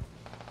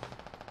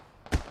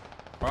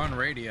 We're on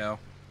radio.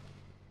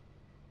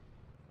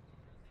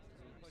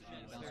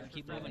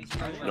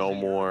 No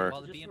more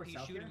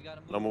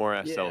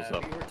SLs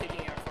up.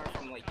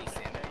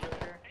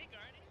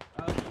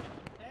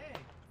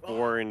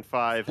 4 and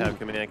 5 have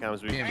command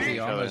comms between each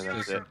other, and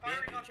that's it.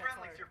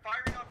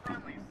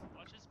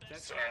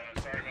 Sorry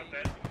about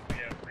that. We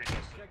have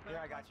readjusted.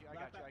 Yeah, I got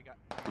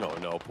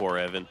you. No, poor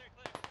Evan.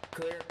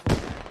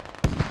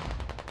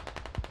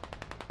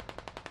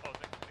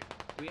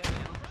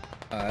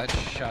 That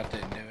shot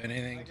didn't do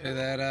anything to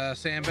that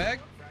sandbag.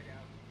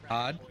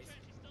 Odd.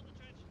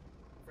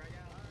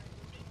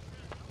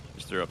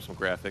 Just threw up some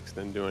graphics,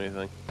 didn't do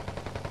anything.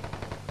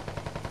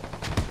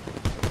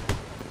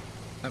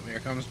 Oh, here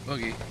comes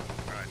Boogie.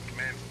 Alright,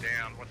 command's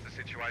down. What's the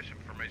situation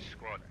from each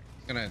squad?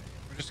 We're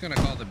just gonna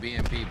call the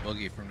BMP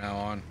Boogie from now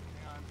on.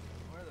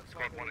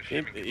 Squad 1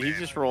 assuming He's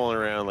just rolling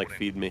around like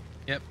feed me.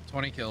 Yep,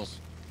 20 kills.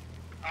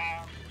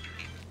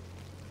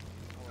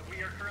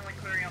 We are currently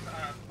clearing out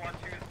Squad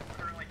 2 is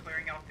currently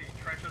clearing out the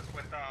trenches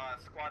with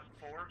Squad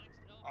 4.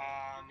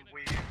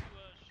 We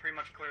pretty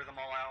much cleared them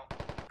all out.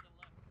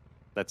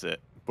 That's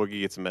it.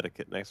 Boogie gets a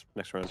medikit next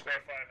round. Squad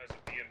 5 has a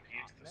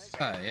BMP to the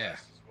south Yeah. as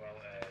well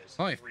as There's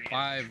only 3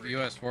 5 infantry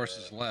U.S. to,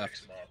 forces left.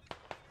 mix 'em up.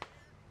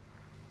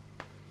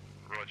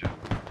 Roger.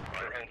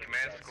 Right,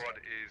 command squad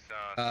is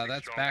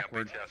that's strong,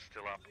 backward. our BTR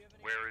still up.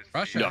 Where is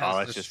Russia No, has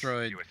that's just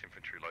destroyed US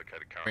infantry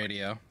located currently?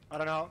 radio. I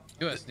don't know.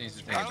 U.S. needs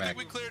to take I it don't back. think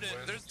we cleared it.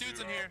 There's dudes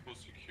in here. Full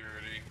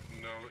security.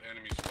 No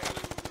enemy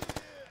spotted.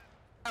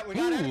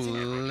 Ooh,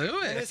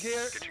 Lewis.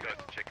 Get you guys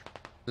to check.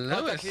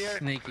 Lewis, here.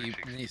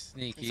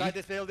 sneaky. Inside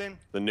this building.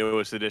 The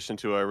newest addition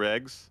to our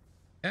regs.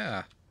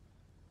 Yeah.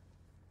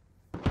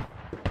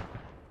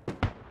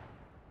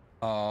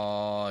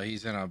 Oh,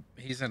 he's in a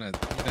nice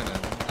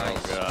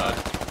God. spot.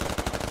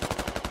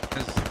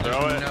 There's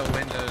Throw it. no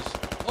windows.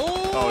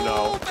 Oh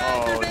no.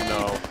 bad Oh grenade.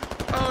 no.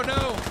 Oh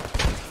no.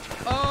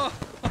 Oh,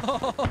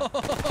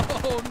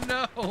 oh no.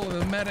 no,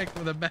 the medic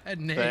with a bad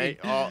name.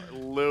 Oh,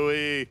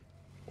 Louis.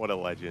 What a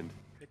legend.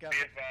 Be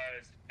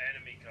advised,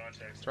 enemy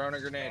contacts. Throwing a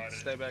grenade.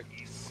 Stay back.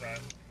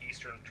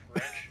 Eastern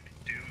trench,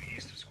 due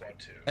east of squad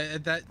 2.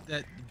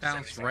 That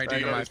bounced right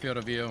into my field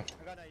of view.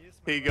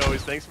 Here you go.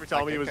 Thanks for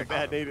telling me it was a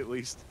bad nade at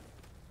least.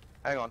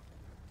 Hang on.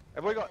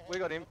 Have we got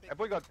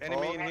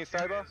enemy in here,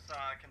 Saber?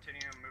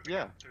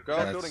 Yeah. Go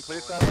up building clear,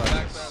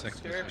 Saber.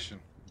 Sixth position.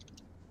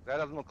 That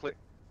doesn't look clear.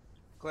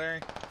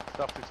 Clearing.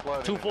 Stuff's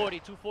exploding.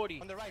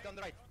 240. On the right.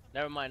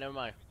 Never mind.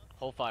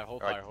 Hold fire.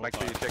 Make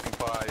sure you're checking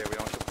fire. Yeah, we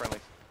don't shoot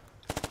friendlies.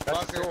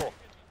 That's the saw.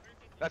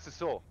 That's the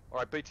saw.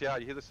 Alright, BTR,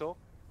 you hear the saw?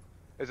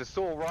 There's a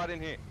saw right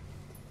in here.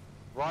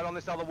 Right on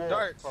this other wall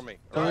from me.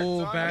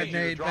 Oh, bad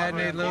nade,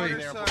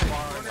 Louis.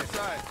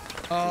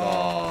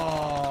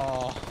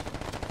 Oh.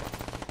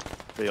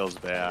 Feels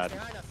bad.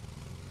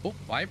 Oh,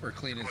 Viper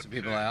cleaning some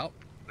people out.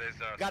 There's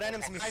got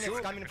enemies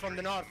coming from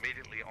the north.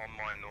 Immediately on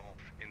my north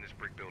in this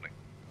brick building.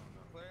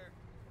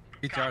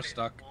 BTR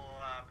stuck.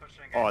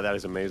 Oh, that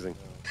is amazing.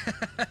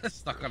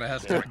 Stuck on a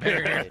Hester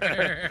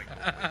barrier.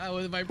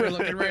 With Viper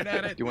looking right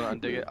at it. You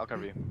want to undig it? I'll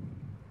cover you.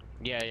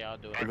 Yeah, I'll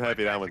do it. I'm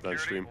happy that one's on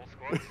stream. All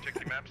squads, check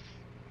your maps.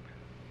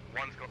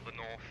 One's got the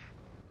north.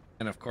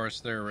 And of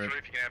course they're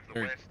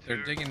Three,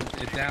 digging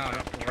it down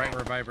right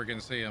where Viper can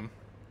see him.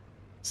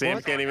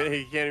 Sam can't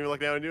even look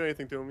down and do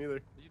anything to him either.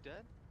 Are you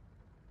dead?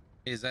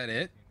 Is that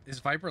it? Is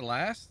Viper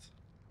last?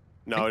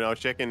 No,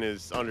 chicken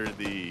is under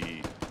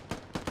the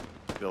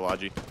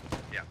logi.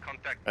 Yeah,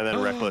 contact. And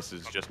then Reckless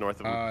is just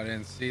north of him. Oh, I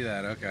didn't see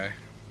that. Okay.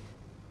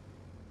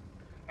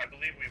 I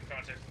believe we've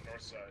contacted the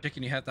north side.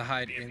 Chicken, you have to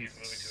hide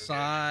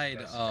inside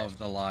of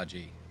the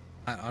logi,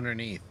 not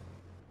underneath.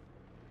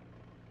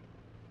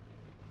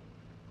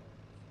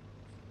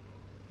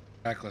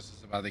 Reckless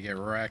is about to get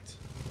wrecked.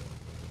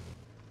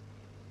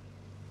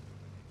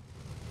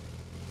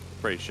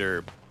 Pretty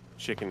sure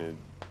chicken is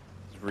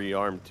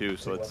rearmed too,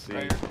 so let's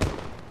see.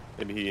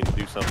 Maybe he can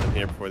do something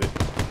here before they...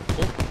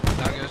 Oh,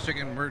 now goes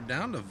chicken. We're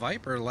down to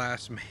Viper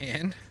last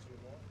man.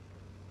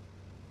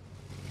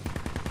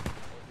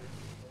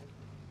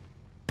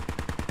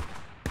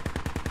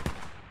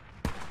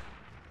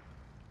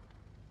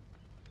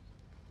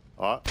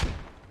 Oh.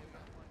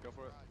 Go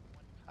for it.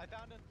 I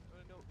found him.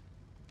 No.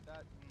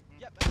 That.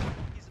 Yep.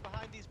 He's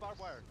behind these barbed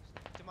wires.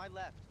 To my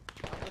left.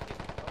 I'm looking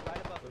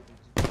right above him.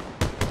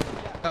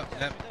 Oh,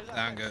 yep.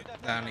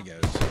 Down he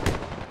goes.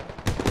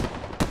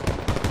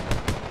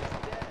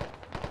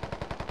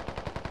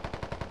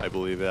 I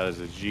believe that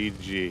is a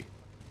GG.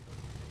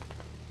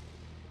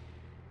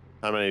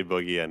 How many did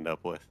Boogie end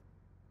up with?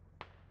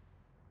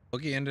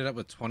 Boogie ended up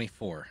with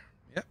 24.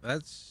 Yep,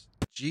 that's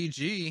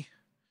GG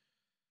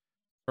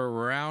for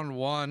round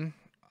 1,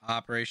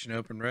 Operation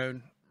Open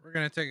Road. We're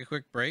going to take a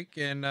quick break,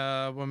 and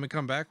when we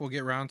come back, we'll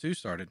get round 2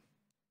 started.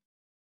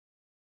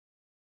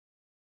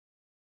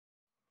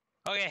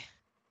 Okay.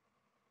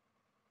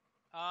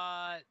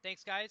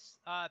 Thanks, guys.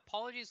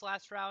 Apologies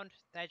last round.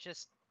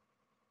 That's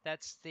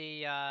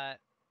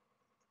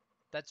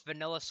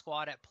vanilla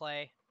squad at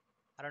play.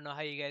 I don't know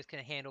how you guys can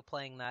handle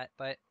playing that,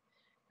 but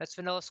that's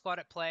vanilla squad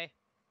at play.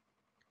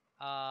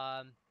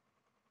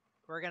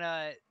 We're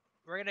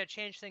gonna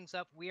change things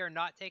up. We are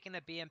not taking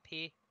a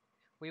BMP.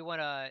 We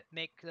want to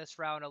make this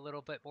round a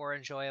little bit more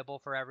enjoyable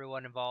for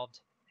everyone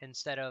involved,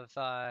 instead of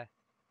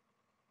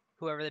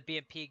whoever the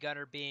BMP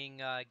gunner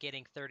being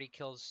getting 30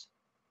 kills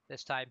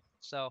this time.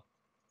 So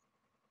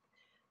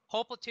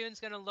whole platoon's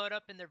gonna load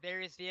up in their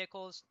various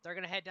vehicles. They're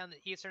gonna head down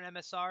the eastern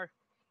MSR,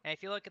 and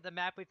if you look at the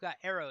map, we've got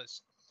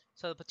arrows.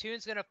 So the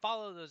platoon's gonna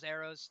follow those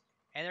arrows,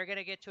 and they're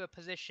gonna get to a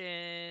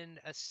position,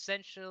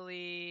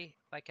 essentially,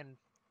 if I can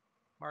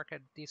mark a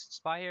decent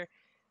spot here,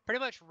 pretty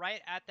much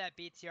right at that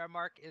BTR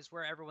mark is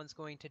where everyone's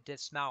going to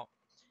dismount.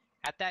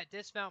 At that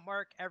dismount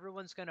mark,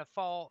 everyone's gonna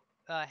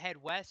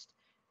head west.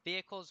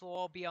 Vehicles will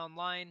all be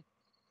online,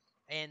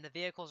 and the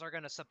vehicles are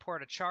gonna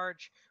support a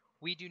charge.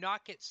 We do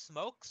not get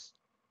smokes,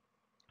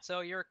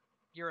 so your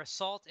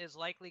assault is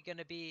likely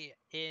gonna be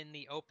in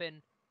the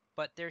open,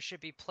 but there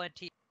should be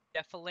plenty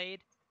of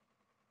defilade.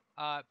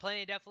 And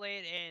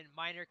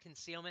minor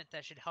concealment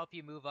that should help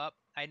you move up.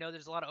 I know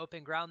there's a lot of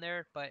open ground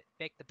there, but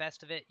make the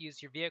best of it.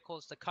 Use your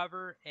vehicles to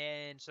cover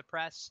and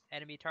suppress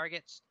enemy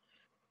targets,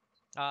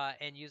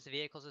 and use the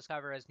vehicles as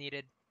cover as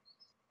needed.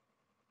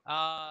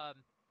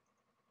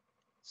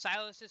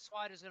 Silas'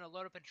 squad is going to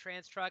load up a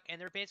trans truck,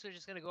 and they're basically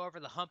just going to go over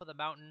the hump of the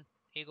mountain,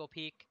 Eagle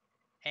Peak,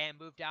 and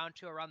move down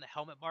to around the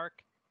helmet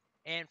mark.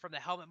 And from the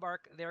helmet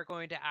mark, they're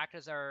going to act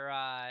as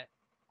our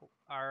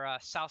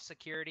south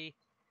security.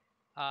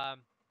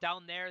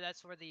 Down there,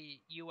 that's where the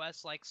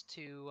U.S. likes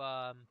to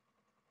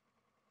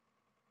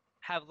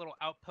have little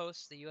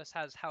outposts. The U.S.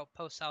 has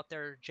outposts out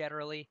there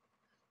generally,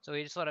 so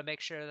we just want to make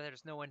sure that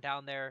there's no one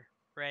down there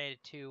ready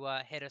to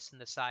hit us in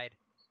the side.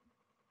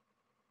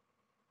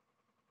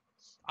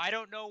 I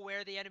don't know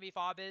where the enemy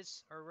fob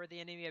is or where the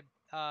enemy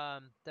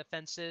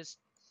defense is.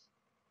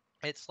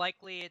 It's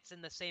likely it's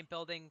in the same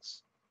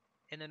buildings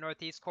in the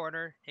northeast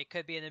corner. It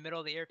could be in the middle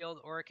of the airfield,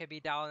 or it could be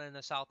down in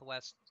the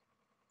southwest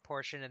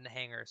portion in the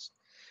hangars.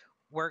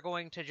 we're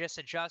going to just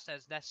adjust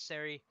as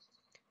necessary.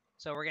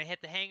 So we're going to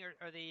hit the hangar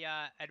or the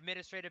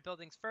administrative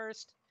buildings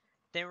first.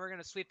 Then we're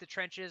going to sweep the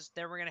trenches.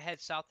 Then we're going to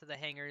head south to the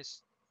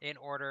hangars in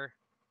order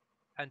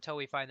until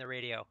we find the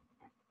radio.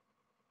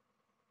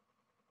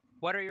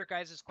 What are your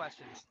guys'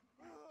 questions?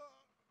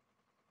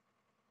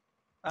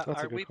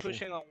 Are we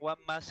pushing on one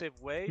massive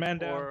wave, Man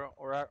down.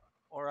 or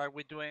are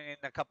we doing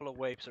a couple of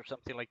waves or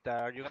something like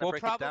that? Are you gonna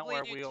break it down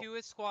where We'll probably do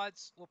 2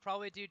 squads. We'll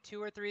probably do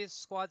 2 or 3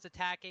 squads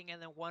attacking,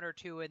 and then 1 or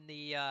 2 in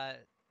the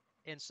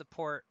in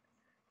support,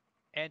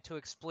 and to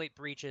exploit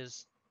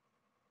breaches,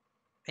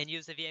 and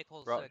use the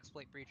vehicles to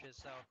exploit breaches.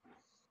 So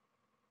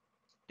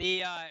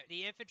the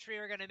infantry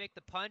are going to make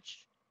the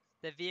punch.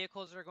 The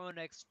vehicles are going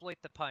to exploit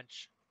the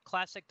punch.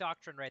 Classic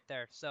doctrine right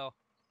there. So.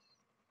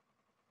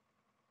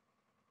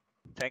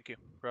 Thank you,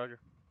 Roger.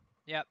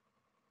 Yep.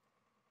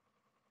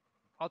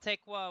 I'll take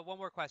one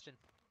more question.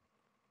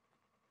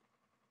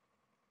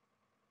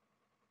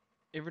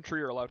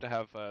 Infantry are allowed to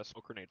have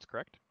smoke grenades,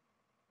 correct?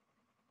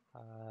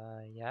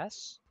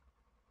 Yes.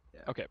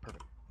 Yeah. Okay,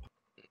 perfect.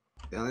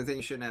 The only thing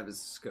you shouldn't have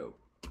is scope.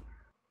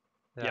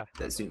 Yeah.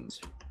 That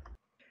zooms.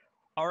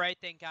 All right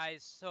then,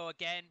 guys. So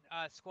again,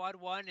 Squad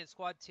 1 and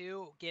Squad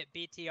 2 get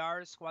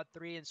BTRs. Squad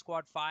 3 and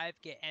Squad 5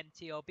 get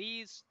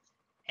MTLBs.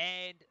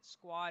 And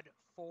Squad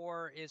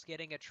 4 is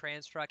getting a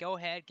trans truck. Go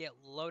ahead, get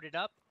loaded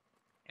up,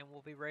 and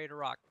we'll be ready to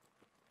rock.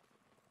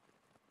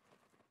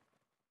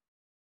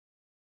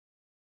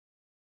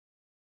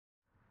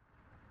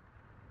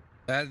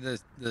 That the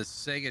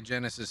Sega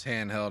Genesis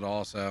handheld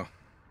also.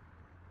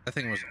 That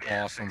thing was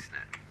awesome.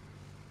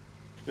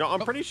 No, I'm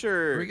pretty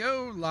sure. Here we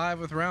go, live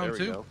with round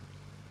 2. Go.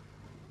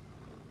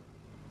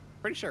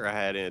 Pretty sure I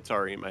had an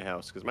Atari in my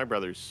house because my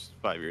brother's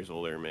 5 years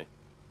older than me.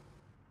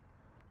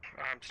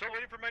 I'm still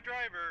waiting for my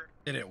driver.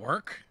 Did it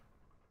work?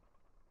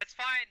 It's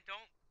fine. Don't.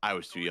 I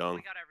was too young.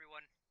 We got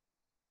everyone.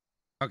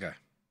 Okay.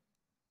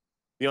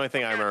 The only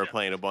thing I remember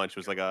playing a bunch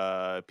was like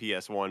a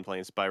PS1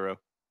 playing Spyro.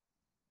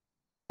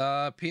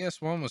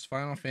 PS1 was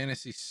Final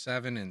Fantasy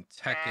 7 and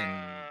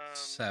Tekken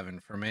 7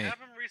 for me. Have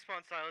him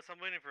respawn, Silas. I'm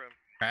waiting for him.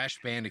 Crash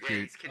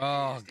Bandicoot.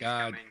 Oh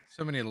god,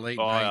 so many late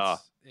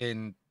nights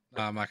in.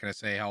 I'm not gonna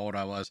say how old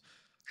I was.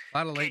 A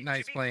lot of late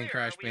nights playing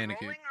Crash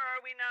Bandicoot. Rolling or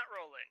are we not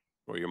rolling?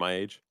 Well, you're my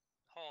age.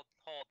 Hold.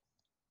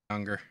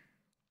 Younger.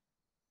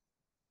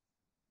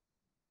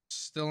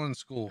 Still in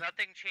school.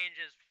 Nothing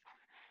changes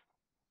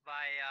by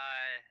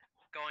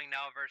going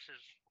now versus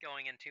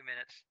going in 2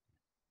 minutes.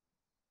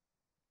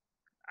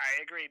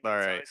 I agree. All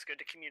It's right. always good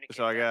to communicate.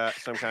 So I got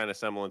some kind of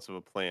semblance of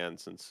a plan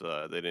since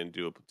they didn't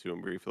do a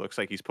platoon brief. It looks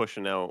like he's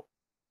pushing out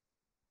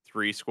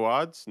 3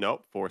 squads.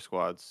 Nope, 4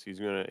 squads. He's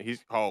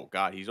oh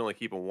god, he's only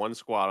keeping 1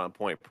 squad on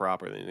point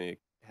proper. Then they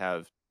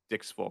have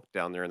Dick's folk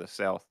down there in the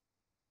south.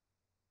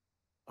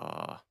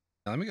 Now,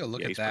 let me go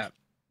look at that.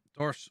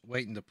 Dorf's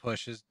waiting to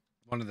push.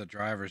 One of the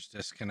drivers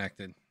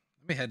disconnected.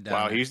 Let me head down.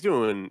 Wow, there. he's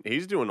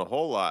doing a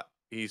whole lot.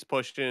 He's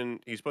pushing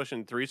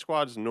 3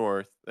 squads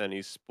north, then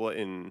he's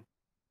splitting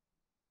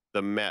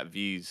the Matt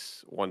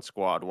V's 1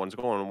 squad. One's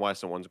going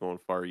west and one's going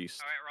far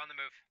east. All right, we're on the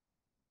move.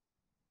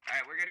 All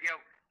right, we're good to go.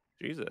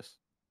 Jesus.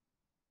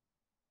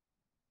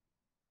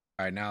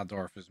 All right, now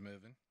Dorf is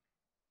moving.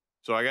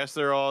 So I guess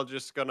they're all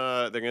just they're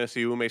gonna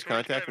see who makes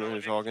contact, and then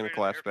it's all gonna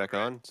collapse back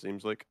on.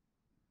 Seems like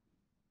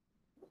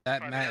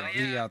that Matt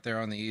V out there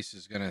on the east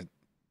is gonna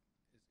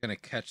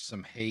catch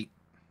some hate.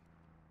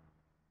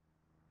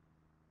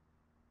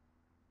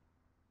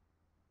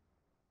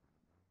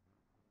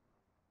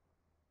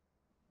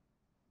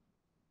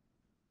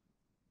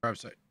 I'm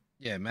sorry.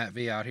 Yeah, Matt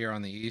V out here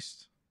on the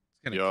east.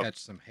 It's gonna catch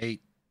some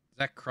hate. Is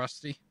that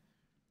Krusty?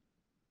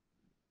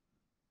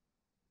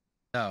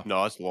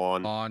 No, it's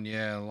Lawn. Lawn,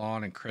 yeah,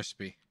 Lawn and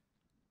Crispy.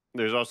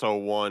 There's also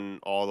one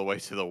all the way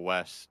to the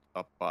west,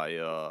 up by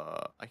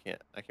I can't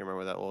remember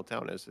where that little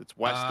town is. It's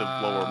west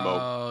of Lower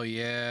Moab. Oh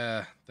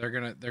yeah, they're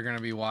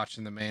gonna be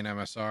watching the main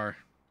MSR.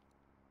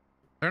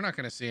 They're not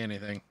gonna see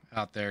anything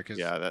out there because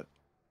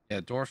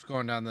Dorf's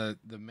going down the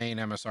main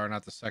MSR,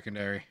 not the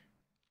secondary.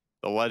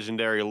 The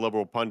legendary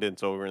liberal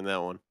pundits over in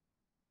that one.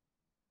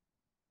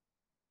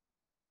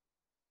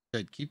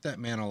 Good, keep that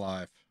man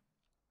alive.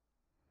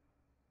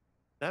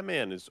 That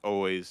man is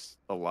always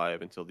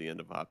alive until the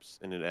end of ops,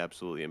 and it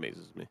absolutely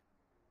amazes me.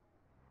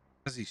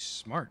 Because he's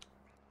smart.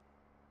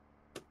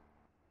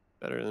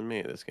 Better than me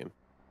at this game.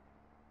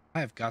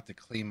 I have got to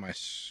clean my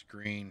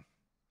screen.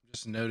 I'm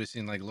just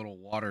noticing like little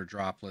water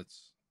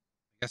droplets.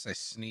 I guess I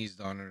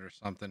sneezed on it or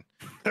something.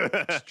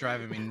 It's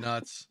driving me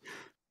nuts.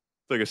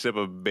 Took a sip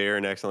of beer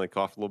and accidentally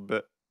coughed a little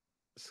bit.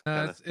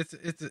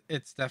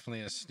 It's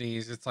definitely a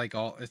sneeze. It's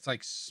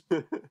like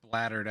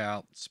spattered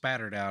out,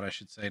 I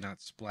should say,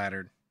 not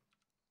splattered.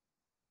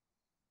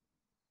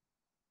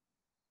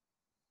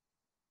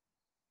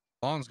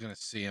 Lawn's gonna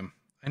see him.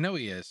 I know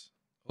he is.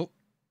 Oh,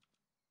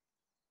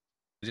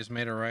 he just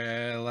made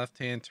a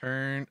left-hand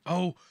turn.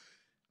 Oh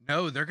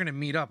no, they're gonna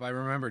meet up. I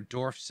remember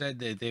Dorf said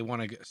that they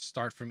want to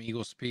start from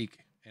Eagles Peak,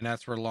 and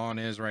that's where Lawn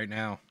is right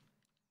now.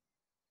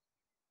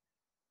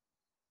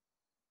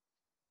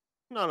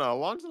 No,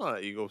 Long's not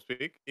at Eagles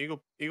Peak.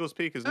 Eagles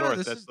Peak is No, north.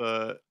 this That's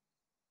is-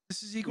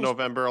 This is Eagles.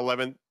 November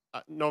 11th.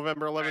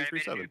 November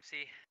 1137.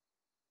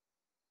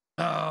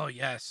 Oh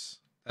yes,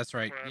 that's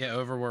right. Yeah,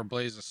 over where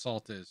Blaze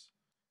Assault is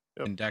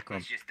in Dekram.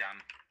 He's just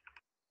dumb.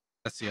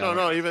 That's the No,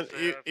 other.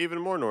 no, even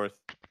more north.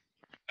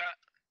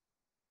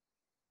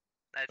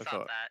 That's I not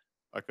thought. that.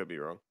 I could be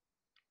wrong.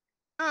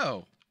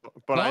 Oh,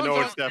 But I know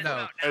Lawn's it's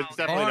definitely no. it's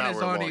definitely Lawn not is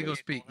where on Lawn Eagles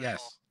is. Peak.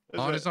 Yes, Is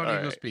Lawn it? is on All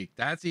Eagles right. Peak.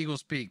 That's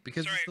Eagles Peak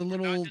because it's the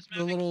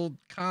little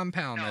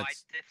compound No,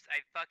 that's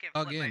I fucking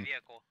dug flipped my in.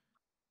 vehicle.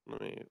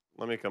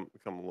 Let me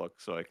come look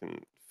so I can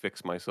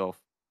fix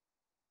myself.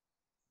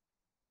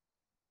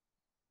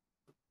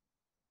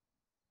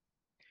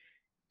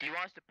 Do you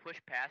want us to push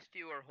past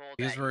you or hold?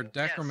 Because at where you?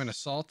 Dekram and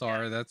Assault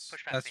are, that's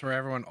where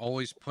everyone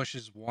always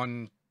pushes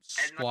one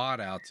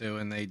squad out to,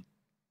 and they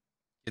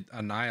get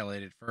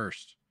annihilated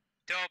first.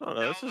 Oh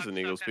no, this isn't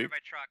Eagles Peak.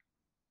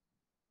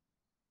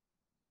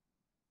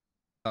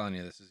 I'm telling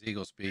you, this is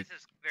Eagles Peak.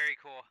 This is very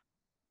cool.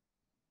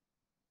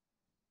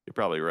 You're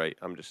probably right.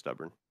 I'm just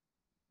stubborn.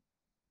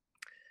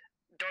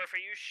 Dorf, are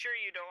you sure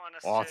you don't want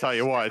us Well, I'll tell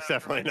you what, it's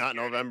step out definitely not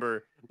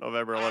November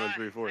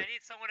 1134. I need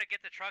someone to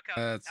get the truck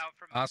out, It's out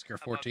from Oscar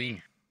above 14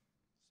 me.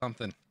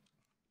 something.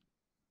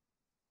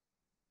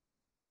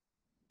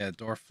 Yeah,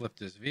 Dorf flipped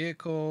his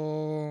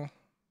vehicle.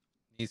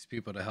 Needs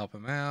people to help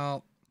him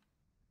out.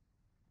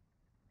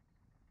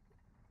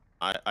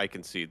 I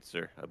concede,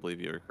 sir. I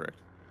believe you are correct.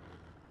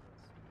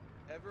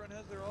 Everyone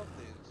has their off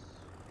days.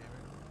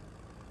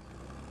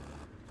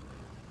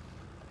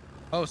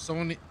 Oh,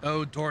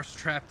 oh, Dorf's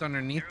trapped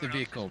underneath the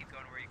vehicle.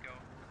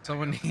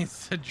 Someone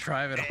needs to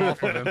drive it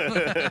off of him.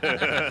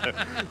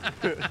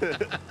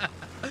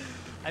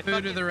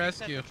 Who to the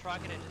rescue? The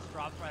truck and it just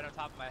drops right on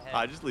top of my head.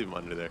 I just leave him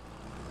under there.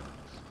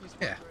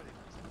 Yeah.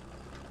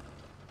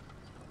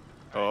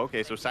 Oh,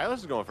 okay. So Silas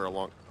is going for a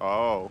long.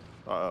 Oh.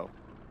 Uh-oh.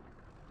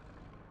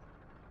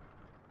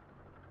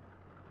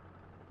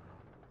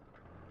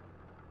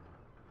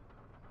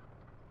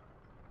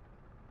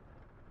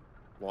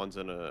 Juan's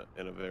in a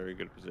very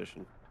good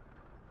position.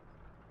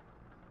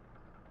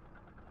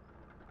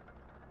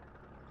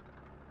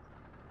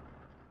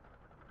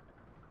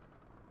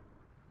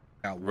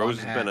 Rose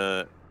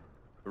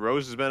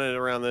has been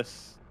around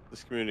this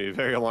community a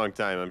very long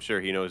time. I'm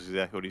sure he knows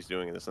exactly what he's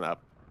doing in this app,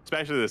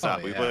 especially this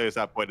app. We play this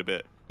app quite a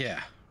bit.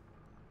 Yeah.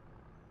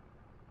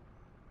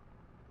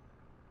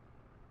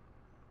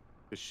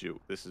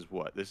 Shoot, this is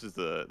what? This is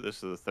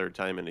the third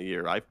time in a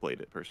year I've played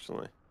it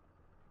personally.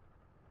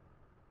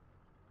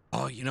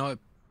 Oh, you know what?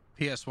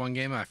 PS1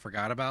 game I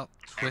forgot about?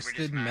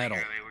 Twisted Metal.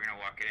 We're gonna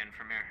walk it in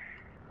from here.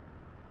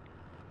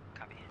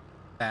 Copy.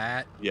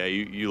 That. Yeah,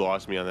 you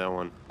lost me on that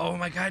one. Oh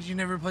my God, you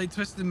never played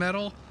Twisted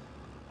Metal?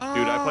 Oh.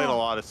 Dude, I played a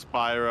lot of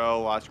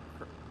Spyro, lots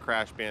of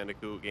Crash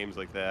Bandicoot, games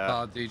like that.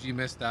 Oh, dude, you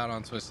missed out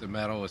on Twisted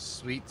Metal with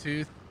Sweet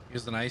Tooth. He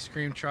was an ice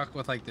cream truck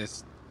with like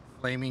this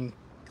flaming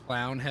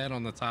clown head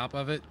on the top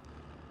of it.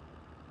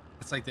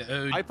 It's like the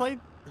ode. I played.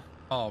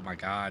 Oh my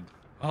God.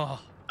 Oh.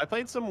 I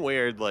played some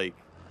weird, like,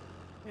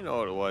 you know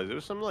what it was? It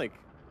was some like,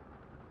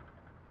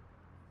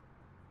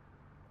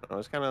 it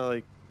was kind of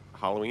like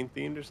Halloween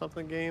themed or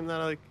something game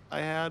that I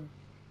had.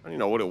 I don't even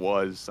know what it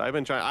was. I've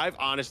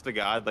honest to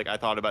God, like I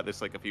thought about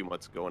this like a few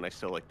months ago and I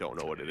still like don't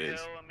know what it is.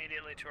 Hill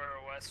immediately to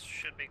our west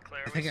should be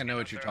clear. I think I know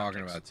what you're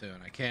talking about too,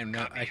 and I can't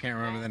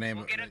remember the name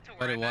of it,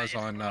 but it was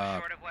on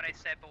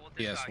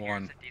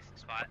PS1.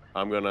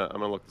 I'm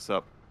gonna look this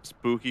up.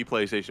 Spooky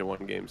PlayStation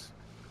 1 games.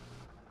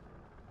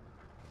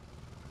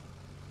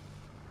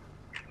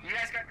 You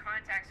guys got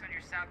contacts on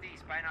your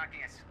southeast by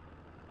knocking us.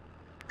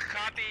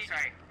 Copy.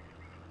 Sorry.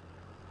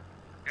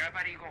 They're up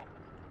at Eagle.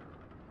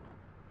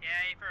 Yeah,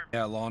 affirm.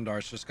 Yeah,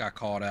 Lawndarts just got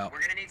called out.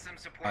 We're gonna need some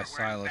support. By We're in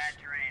Silas.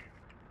 bad terrain.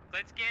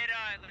 Let's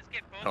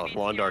get both. Oh,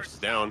 Lawndarts is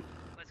down.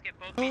 Let's get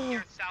both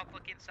meteors south,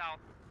 looking south.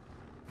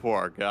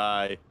 Poor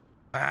guy.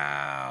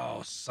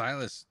 Wow,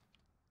 Silas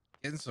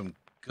getting some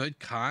good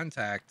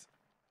contact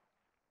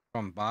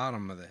from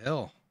bottom of the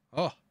hill.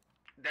 Oh,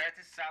 That's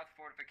the south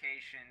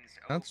fortifications.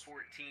 That's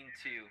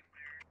 014-2.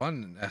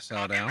 one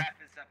SL down. Rap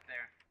is up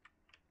there.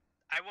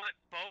 I want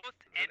both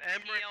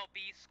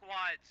MTLB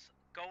squads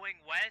going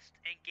west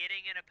and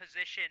getting in a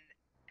position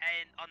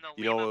and on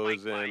the You know Lima what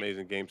was Mike an line.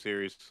 amazing game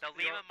series? The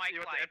Lima Mike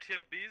line.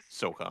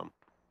 SOCOM.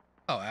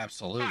 Oh,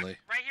 absolutely.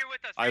 Right here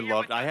with us.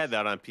 I had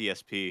that on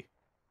PSP.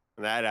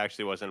 And that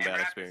actually wasn't a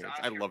bad experience.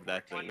 I loved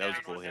that thing. That was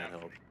a cool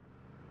handheld.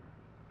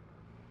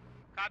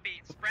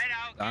 Copy. Spread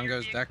out. Down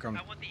goes Dekram.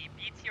 I want the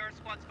BTR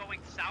squads going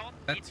south.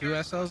 That two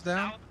SLs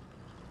down?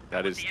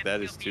 That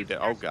is too dead.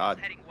 Oh God,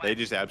 they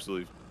just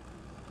absolutely.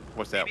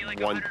 What's that? Maybe like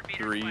 1, 100 meters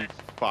 3, west.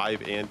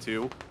 5, and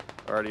 2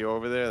 already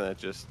over there. And that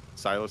just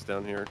Silas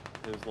down here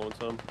is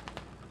lonesome.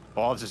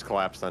 All just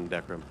collapsed on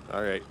Dekram.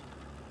 All right.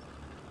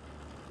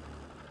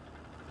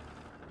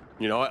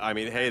 You know what? I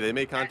mean, hey, they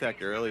made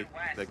contact early.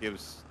 That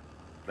gives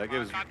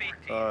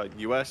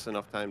US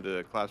enough time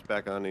to collapse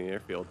back on the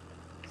airfield.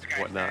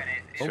 Whatnot.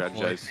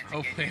 Strategize.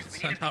 Hopefully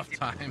it's enough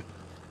time.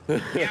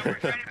 Yeah, we're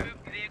trying to move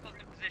vehicles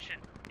in position.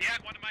 Yeah,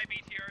 one of my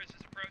BTRs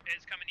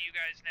is coming to you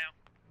guys now.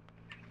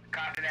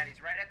 Copy that.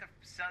 He's right at the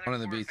southern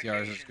One of the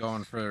BTRs is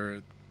going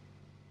for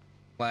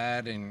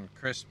Plaid and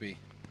Crispy.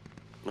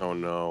 Oh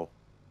no.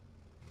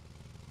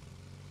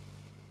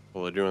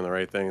 Well, they're doing the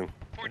right thing.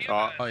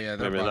 Oh yeah,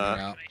 they're maybe bugging not.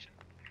 out.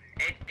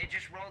 It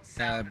just rolled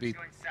south. It's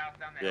going south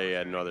down the hill.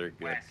 Yeah, no, they're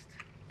good. West.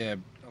 Yeah,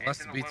 unless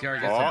the BTR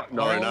gets Oh, it.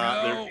 no, they're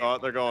not. No.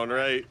 They're going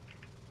right.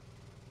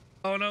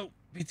 Oh no,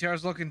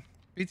 BTR's looking.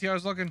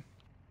 BTR's looking.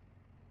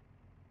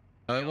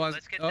 Oh, it was.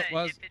 Oh, it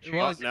was. It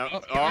was. No.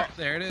 Oh, Oh.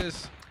 There it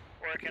is.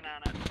 Working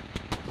on it.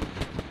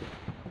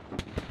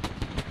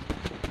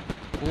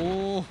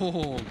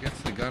 Oh, gets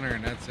the gunner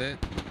and that's it.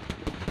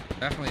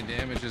 Definitely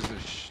damages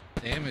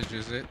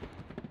it.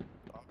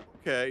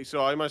 Okay,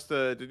 so I must.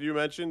 Did you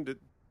mention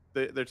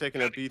that they're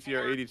taking a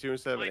BTR 82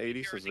 instead of an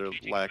 80 since they're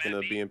lacking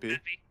a BMP?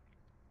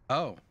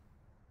 Oh,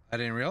 I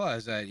didn't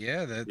realize that.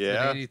 Yeah, that's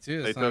Yeah, an 82.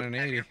 It's they not took- an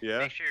 80.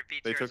 Yeah,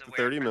 they took the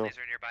 30 mil.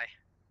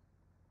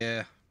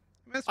 Yeah,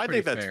 that's I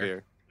pretty think that's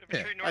fair.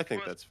 fair. I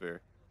think that's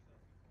fair.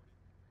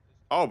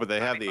 Oh, but they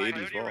have the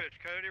 80 as well.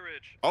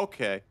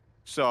 Okay,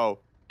 so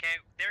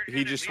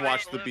he just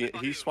swatched the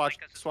he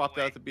swapped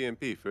out the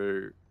BMP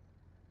for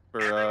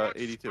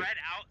 82.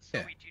 Yeah,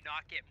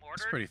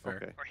 that's pretty fair.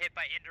 Okay. Or hit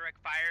by indirect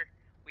fire.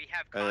 We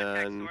have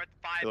And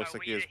it looks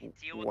like he has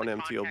one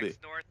MTLB.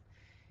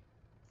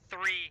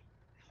 3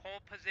 whole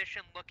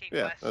position looking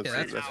Yeah, west.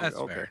 that's fair.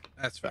 okay.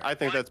 That's fair. I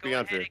think that's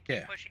beyond fair.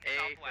 Yeah.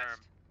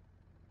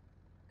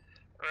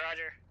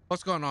 Roger.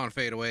 What's going on,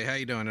 Fadeaway? How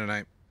you doing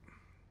tonight?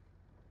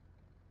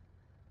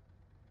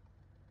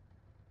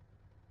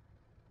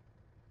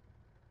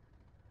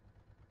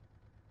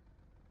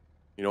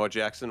 You know what,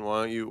 Jackson?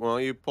 Why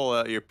don't you pull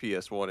out your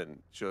PS1 and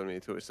show me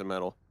to some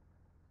metal?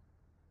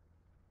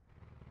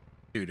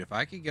 Dude, if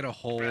I could get a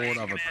hold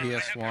of a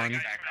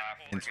PS1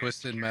 and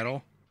Twisted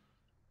Metal,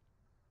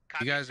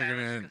 you guys are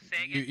gonna.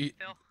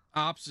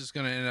 Ops is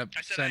gonna end up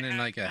sending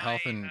like a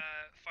health and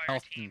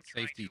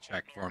safety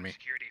check for me.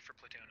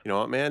 You know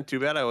what, man? Too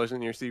bad I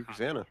wasn't your Secret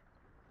Santa.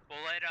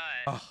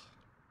 Oh,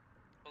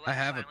 I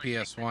have a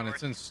PS1.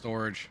 It's in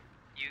storage.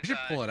 You should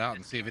pull it out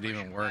and see if it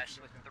even works.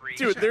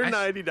 Dude, they're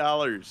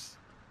 $90.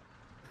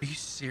 Are you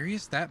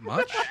serious? That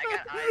much?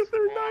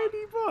 They're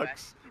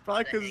 $90.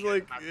 Probably because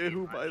like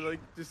who buy like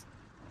just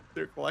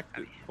their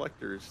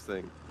collectors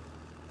thing.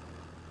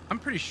 I'm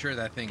pretty sure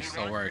that thing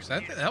still works.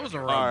 That was a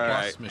All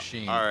robust right.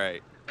 machine. All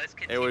right.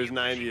 It was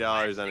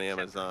 $90 on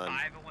Amazon.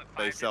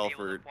 They sell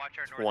for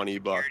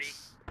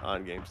 $20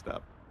 on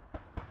GameStop.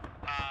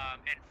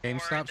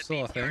 GameStop's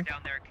still a thing?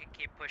 Down there can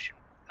keep pushing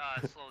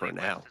slowly For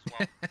now.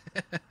 west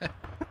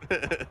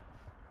as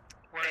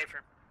well.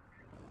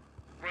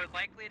 We're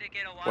likely to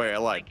get a lot Wait, I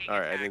of like. flanking All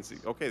right, I attacks.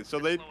 didn't see. Okay, so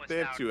they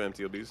have 2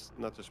 MTLBs,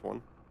 not just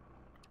one.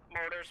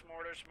 Mortars.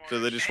 So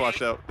they just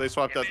swapped out. They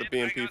swapped out the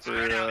BMP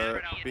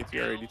for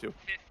BTR 82.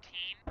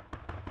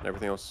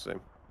 Everything else is the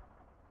same.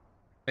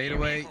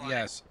 Fadeaway,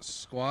 yes.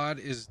 Squad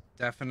is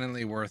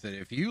definitely worth it.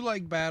 If you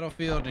like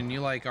Battlefield and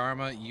you like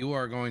Arma, you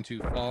are going to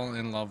fall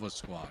in love with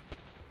Squad.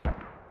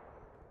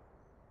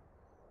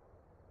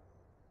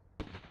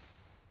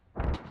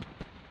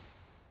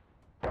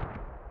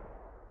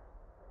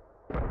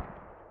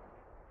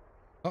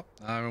 Oh,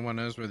 now everyone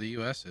knows where the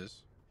U.S.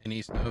 is. In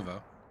East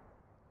Novo.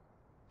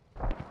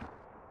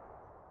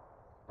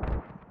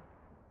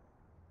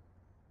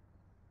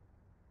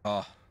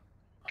 Oh.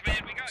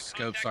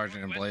 Scope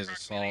Sergeant and Blaze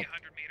Assault.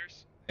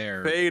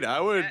 There. Fade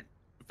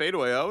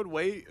away. I would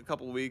wait a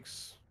couple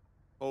weeks.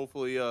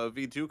 Hopefully,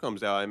 V2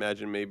 comes out. I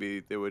imagine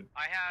maybe they would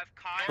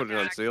put it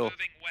on sale.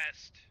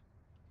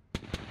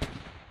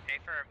 Hey,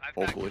 firm. I've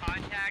Hopefully. got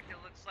contact. It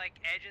looks like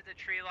edge of the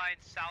tree line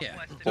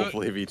southwest. of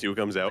Hopefully, V2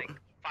 comes out.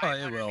 Oh,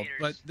 it will.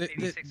 But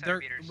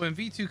when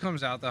V2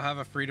 comes out, they'll have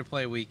a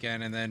free-to-play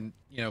weekend, and then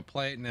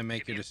play it and then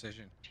make your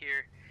decision.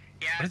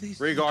 What are these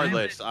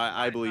Regardless,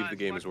 I believe the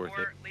game is worth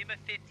it. Lima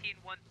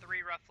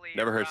 15-1-3 roughly.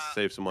 Never hurts to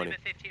save some money.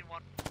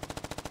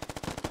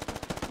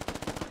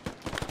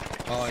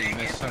 Oh, you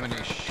missed so many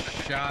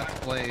shots,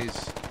 Blaze.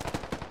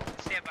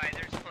 Stand by.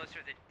 There's closer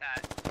than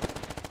that.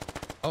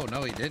 Oh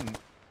no, he didn't.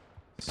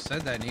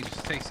 Said that, and he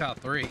just takes out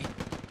 3.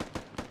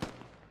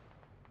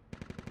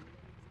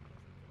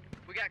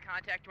 We got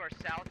contact to our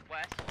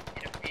southwest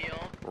in a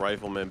field.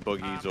 Rifleman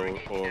Boogie's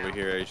over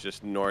here. He's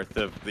just north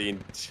of the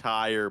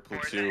entire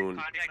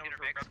platoon,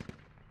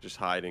 just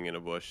hiding in a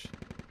bush.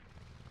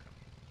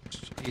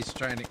 He's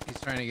trying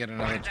to get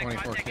another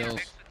 24 kills.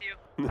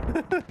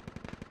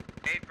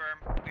 Hey, firm.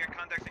 We got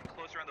contacts in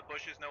closer on the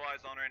bushes. No eyes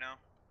on right now.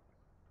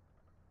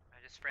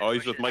 Oh,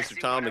 he's with Meister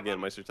Tom again.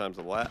 Meister Tom's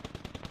a lat.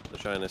 They're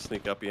trying to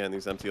sneak up behind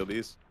these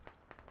MTLBs.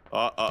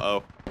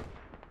 Uh-oh.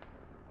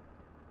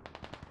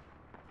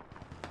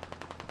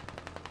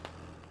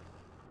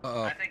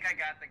 Uh-oh. I think I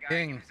got the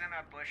guy. He was in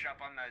a bush up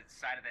on the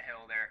side of the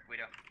hill there,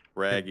 Guido.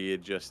 Raggy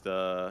had just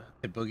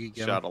Boogie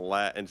shot a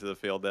lat into the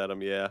field at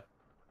him. Yeah.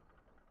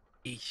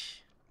 Eesh.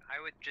 I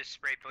would just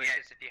spray bushes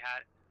if you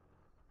had.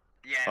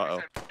 Yeah.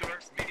 Uh-oh.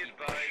 Dorks, be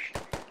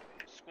advised.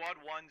 Squad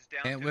 1's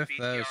down Can't to whiff BTR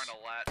those. and a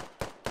lat.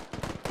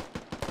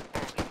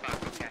 Fuck,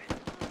 okay.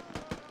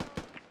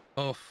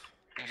 Oof.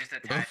 He just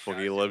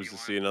Boogie lives to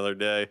see another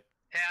day.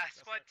 Yeah,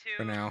 2.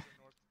 For now.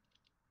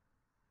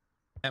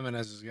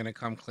 Jimenez is gonna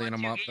come clean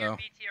them up Get your though.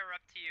 BTR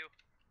up to you.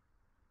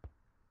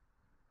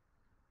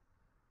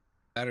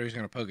 Battery's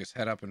gonna poke his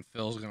head up and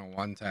Phil's gonna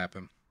one-tap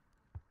him.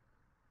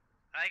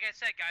 Like I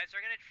said, guys,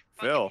 they're gonna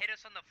Phil. fucking hit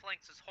us on the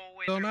flanks this whole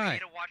way Phil through. We Nye. need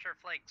to watch our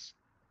flanks.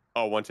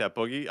 Oh, one tap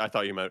boogie? I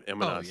thought you meant Oh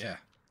Eminaz. yeah.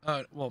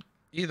 Well,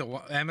 either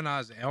one,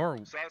 Jimenez or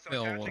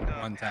Phil will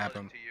one-tap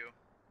him.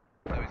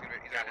 So he's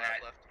got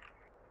left.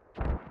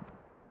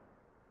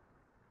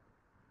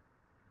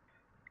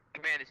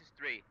 Command, this is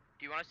 3.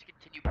 Do you want us to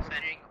continue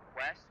descending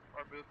west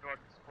or move north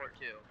to support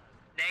 2?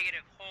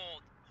 Negative.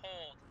 Hold.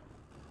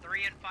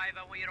 3 and 5,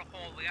 I want you to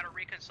hold. We gotta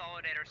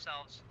reconsolidate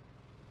ourselves.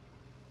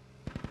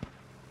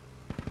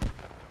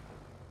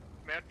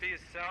 Map V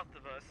is south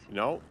of us.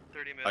 No.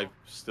 30 mil.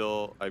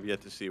 I've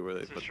yet to see where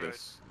they put right. this.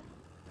 Is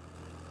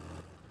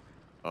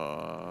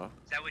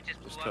that what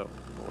just blew up?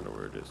 I wonder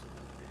where it is.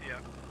 Yeah.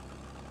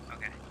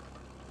 Okay.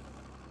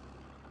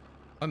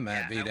 I'm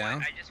Matt V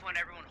down. I just want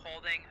everyone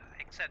holding,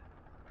 except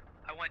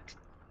I want.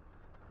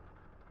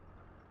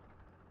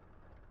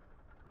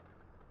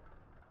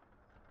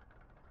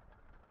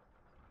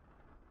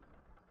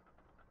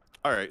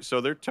 All right, so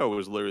their toe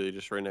is literally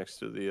just right next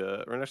to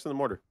the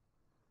mortar.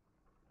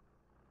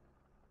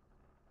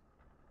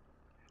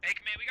 Hey,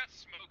 command, we got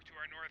smoke to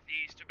our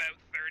northeast, about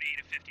 30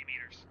 to 50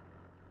 meters.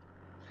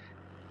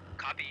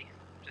 Copy.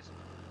 Just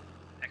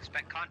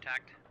expect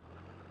contact.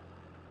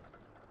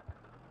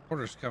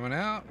 Mortars coming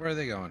out. Where are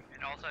they going?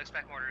 And also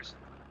expect mortars.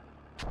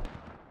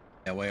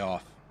 Yeah, way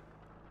off.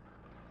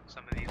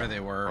 Some of these. Where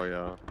they were. Oh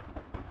yeah.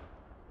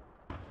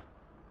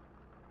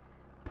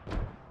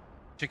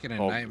 Chicken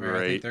and Oh, Nightmare. I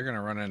great. think they're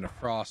gonna run into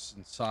Frost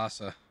and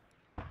Sasa.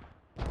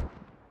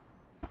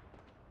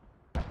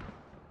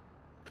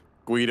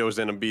 Guido's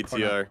in a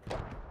BTR.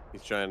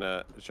 He's trying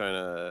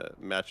to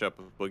match up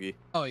with Boogie.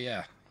 Oh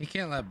yeah, he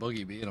can't let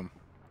Boogie beat him.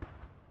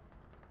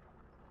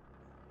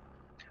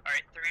 All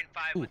right, 3 and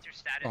 5. Ooh, What's your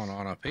status? What's going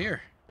on up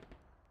here?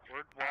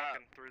 We're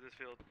walking through this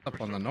field. Up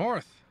on the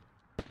north.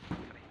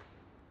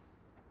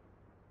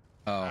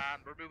 Oh,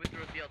 We're moving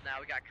through a field now.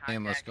 We got contact.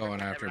 Nameless going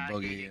We're after not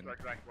Boogie engaging and to our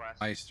direct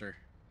west. Meister.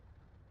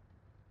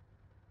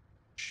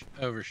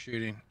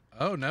 Overshooting.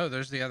 Oh no,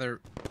 there's the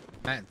other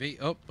Matt V.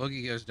 Oh,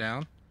 Boogie goes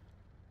down.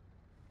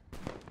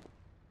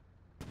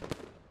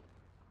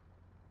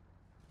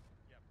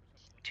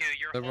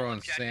 Your Liberal whole and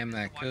objective Sam is to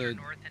that watch our could.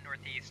 north and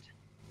northeast.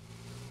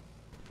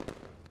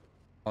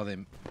 Oh, they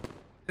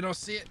don't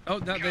see it. Oh,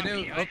 no, they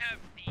do. Oh.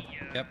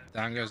 Yep,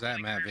 down goes that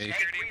Matt V. Hey,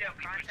 Guido,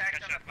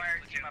 contact on the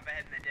fire team up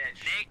ahead in the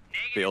ditch.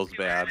 Feels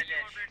bad.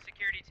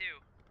 Security 2.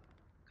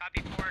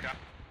 Copy 4.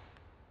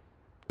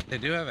 They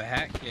do have a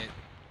hack kit.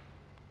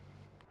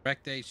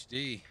 Wrecked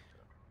HD.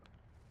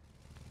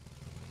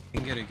 You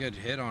can get a good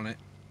hit on it.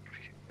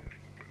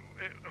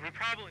 We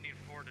probably need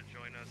 4 to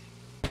join us.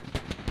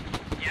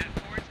 Yeah,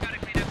 4's got to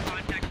clean up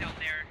contact out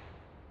there.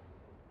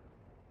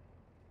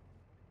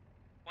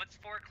 Once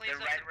 4 cleans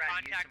up some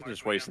contact,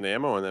 Just wasting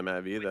ammo on that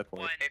Matt V at that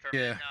point.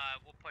 Yeah.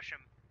 we'll push him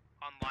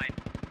online.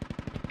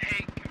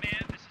 Hey,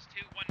 command, this is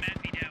 2, 1 Matt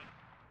V down.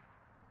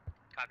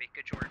 Copy,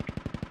 good work.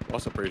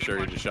 Also pretty sure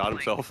he just shot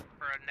himself.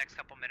 For the next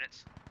couple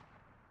minutes.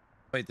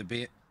 Wait,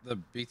 the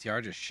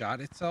BTR just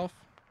shot itself?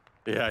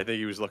 Yeah, I think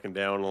he was looking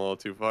down a little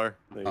too far.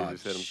 I think Oh, he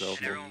just hit himself.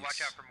 And everyone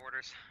watch out for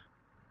mortars.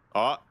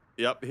 Oh,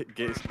 yep.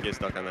 Get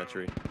stuck on that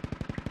tree.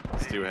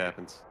 Let's see what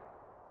happens.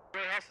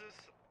 Warehouses,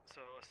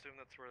 so assume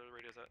that's where the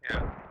radio's at.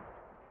 Yeah.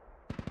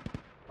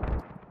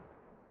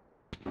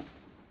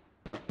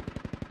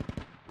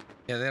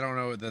 Yeah, they don't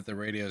know that the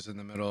radio's in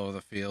the middle of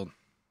the field.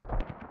 I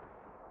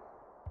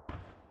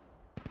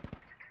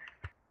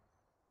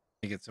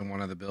think it's in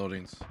one of the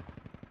buildings.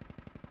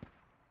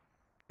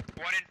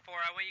 1 and 4,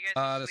 I want you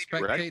guys The to sleep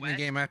your way spectating the west,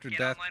 game after get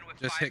death, online with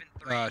just 5 hit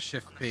and 3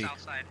 shift on the P.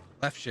 south side.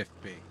 Left shift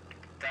P.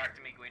 Talk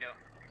to me, Guido.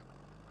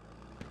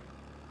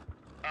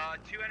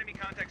 2 enemy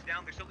contacts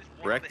down. There's at least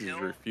one Rex on the is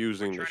hill.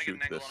 refusing We're to trying shoot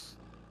get an angle this.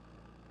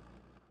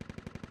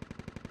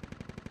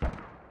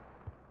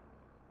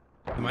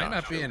 He might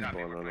not be in. Going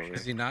on over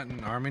Is here. he not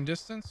in arming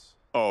distance?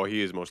 Oh,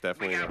 he is most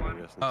definitely in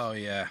arming distance. Oh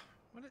yeah.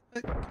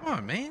 Come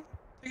on, man.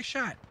 Take a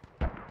shot.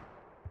 You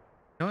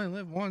only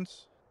live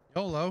once.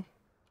 YOLO.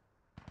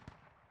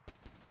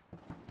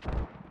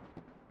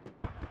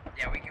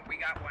 Yeah, we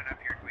got one up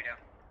here, Guido.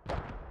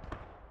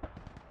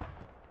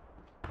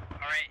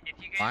 Alright, if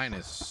you guys Line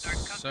is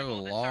so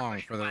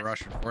long for the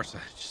Russian force. I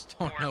just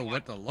don't know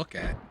what to look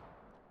at.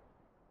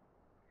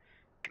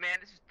 Command,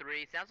 this is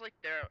 3. Sounds like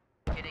they're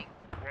hitting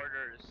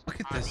orders Look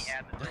at on this. the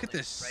admin Look at buildings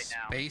this right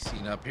now.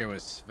 spacing up here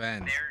with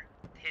Sven. They're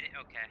hitting.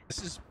 Okay.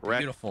 This is Wreck-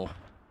 beautiful.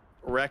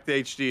 Wrecked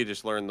HD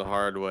just learned the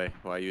hard way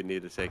why you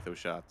need to take those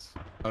shots.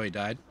 Oh, he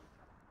died?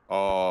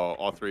 Oh,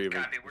 all 3 of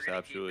them just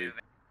absolutely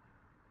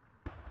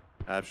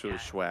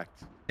schwacked.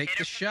 Take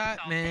the shot,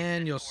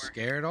 man. You'll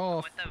scare it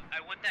off. I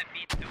want that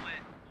beat to it.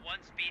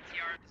 Once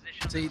BTR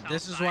position. See,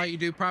 this is why you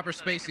do proper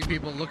spacing,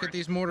 people. Look at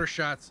these mortar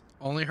shots.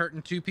 Only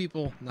hurting 2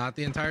 people, not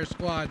the entire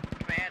squad.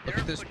 Look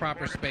at this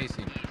proper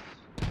spacing.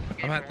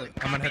 I'm gonna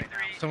have.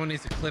 Someone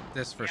needs to clip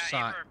this for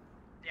SOT.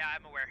 Yeah,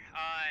 I'm aware.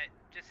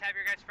 just have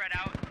your guys spread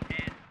out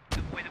and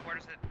avoid the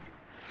borders at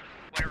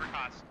whatever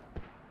cost.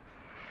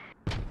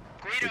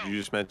 Guido. Did you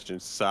just mention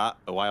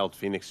a wild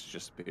phoenix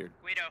just appeared?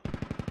 Guido.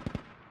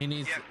 He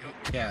needs,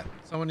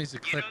 someone needs to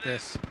clip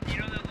this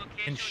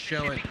and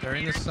show it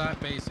during the SOT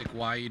basic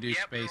why you do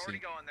spacing. We're already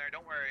going there.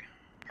 Don't worry.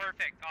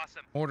 Perfect.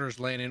 Awesome. Mortars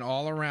landing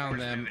all around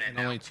them, and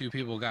only 2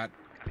 people got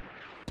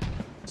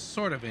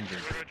sort of injured.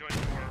 We're gonna join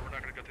 4. We're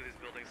not gonna go through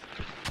these buildings.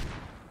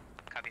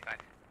 Copy 5.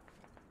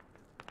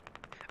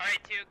 All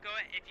right, 2. Go.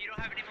 If you don't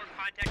have any more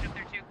contact up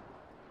there, 2,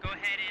 go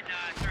ahead and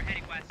start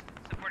heading west,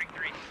 supporting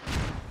 3.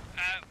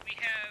 We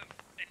have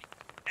an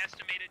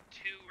estimated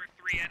 2 or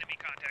 3 enemy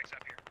contacts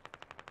up here.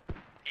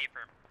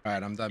 A-firm. All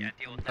right, I'm done.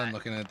 I'm done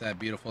looking at that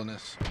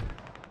beautifulness.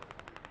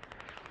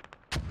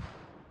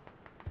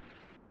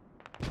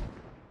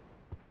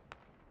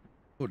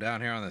 Oh,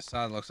 down here on the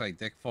side looks like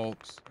Dick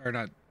Folks, or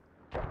not?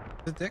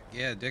 The Dick,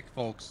 yeah, Dick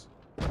Folks.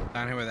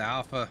 Down here with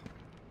Alpha.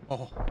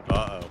 Oh.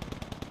 Uh oh.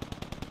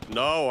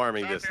 No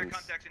arming South distance.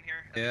 Contacts in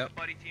here. Yep.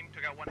 Buddy team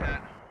took out 1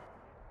 hat.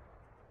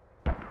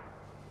 Got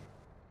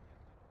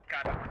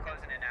it. We're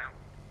closing it now.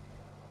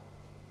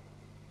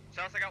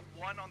 South, I got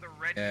 1 on the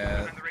red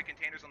Yeah. and the red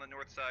containers on the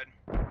north side.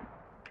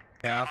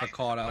 Yeah, Alpha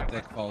called out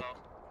Dick Folks.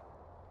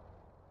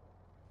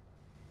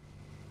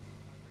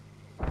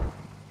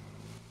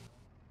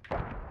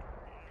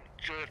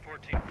 Juliet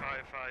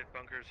 1455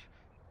 bunkers.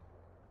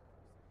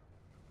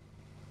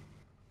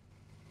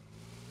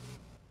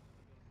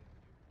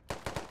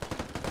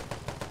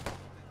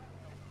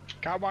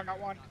 Got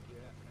one.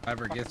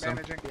 Ever get some?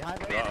 Uh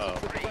oh.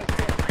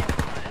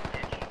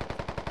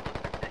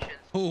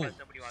 Ooh,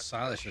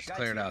 Silas just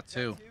cleared out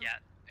too. Yeah.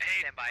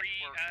 Hey, stand by.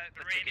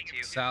 The remaining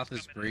of South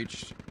is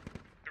breached.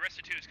 The rest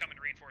of 2 is coming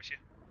to reinforce you.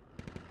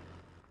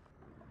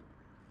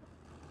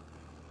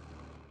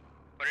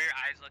 What do your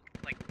eyes look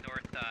like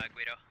north,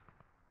 Guido?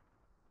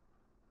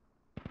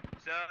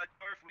 So,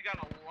 north, we got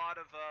a lot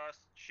of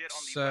shit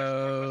on the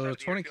So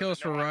west, 20 kills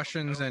for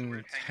Russians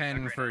and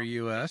 10 for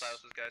US.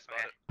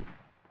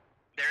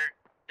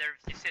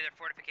 You say they're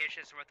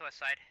fortifications northwest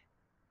side?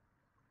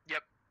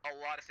 Yep, a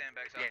lot of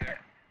sandbags out there.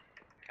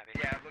 Copy.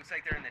 Yeah, it looks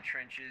like they're in the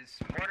trenches.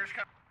 Mortars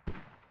come.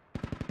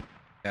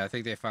 Yeah, I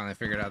think they finally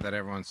figured out that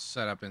everyone's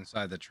set up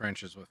inside the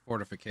trenches with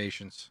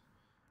fortifications.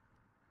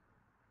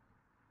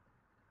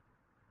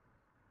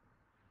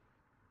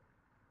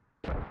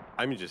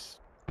 I'm just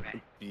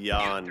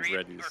beyond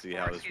ready to see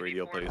how this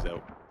radio plays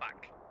out.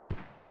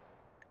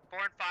 4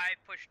 and 5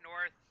 push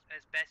north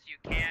as best you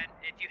can.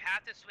 If you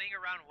have to swing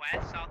around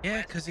west, southwest,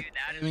 Yeah, because do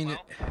that I mean, as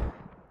well.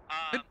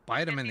 it could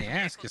bite them in the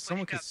ass because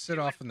someone could sit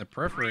off in the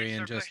periphery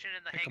and just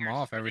pick them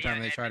off every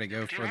time they try to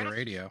go for the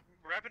radio.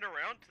 Wrapping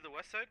around to the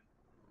west side?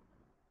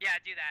 Yeah,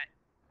 do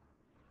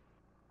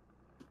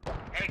that.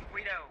 Hey,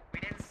 Guido, we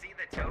didn't see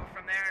the tow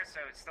from there, so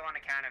it's still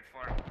unaccounted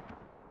for.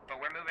 But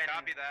we're moving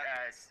around the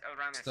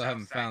Still south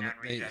haven't side found now it.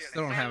 and They readjusting.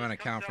 still don't have an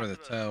account for the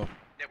tow.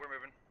 Yeah, we're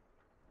moving.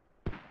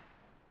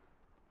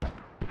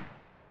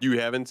 You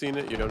haven't seen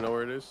it? You don't know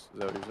where it is? Is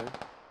that what you're saying?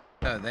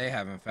 No, they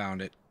haven't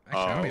found it.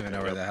 Actually, I don't even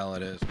know where the hell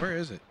it is. Where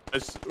is it?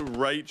 It's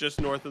right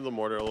just north of the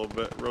mortar a little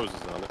bit. Rose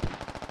is on it.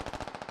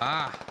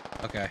 Ah,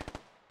 okay.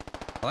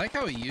 I like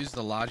how he used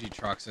the Logi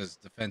trucks as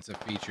defensive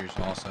features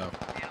also.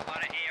 And a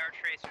lot of AR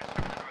tracers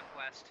from the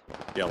northwest.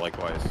 Yeah,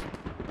 likewise.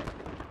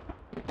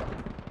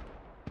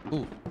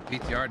 Ooh,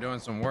 BTR doing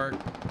some work.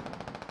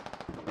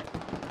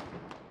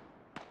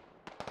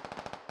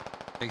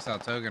 Takes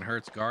out Togan,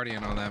 hurts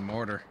Guardian on that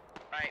mortar.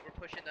 Alright,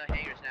 we're pushing the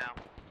hangars now.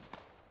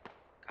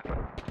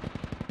 Copy.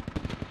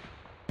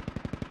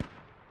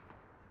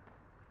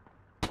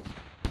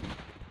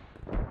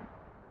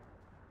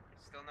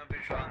 Still no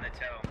visual on the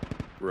tow.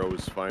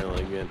 Rose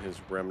finally getting his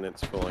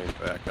remnants flying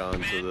back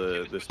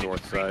onto this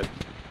north side.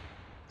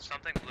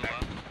 Something blew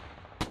up.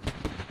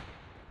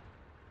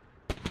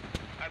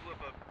 I blew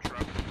up a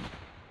truck.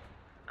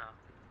 Oh.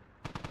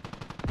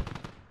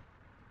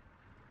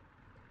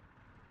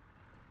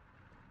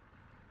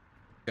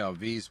 Yo,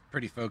 V's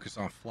pretty focused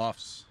on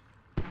fluffs.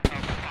 Oh,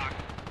 fuck.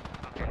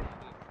 Okay.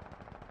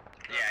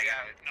 Yeah, I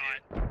got it.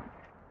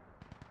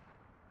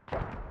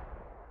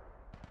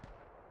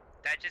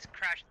 That just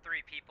crashed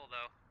 3 people,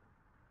 though.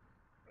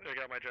 I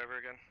got my driver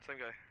again. Same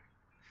guy.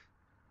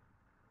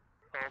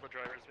 All the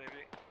drivers,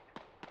 maybe.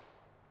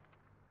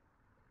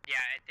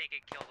 Yeah, I think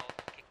it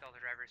kicked all the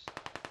drivers.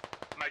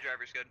 My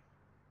driver's good.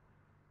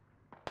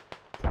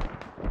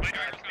 My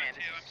driver's gone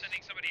too. I'm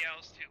sending somebody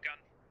else to gun.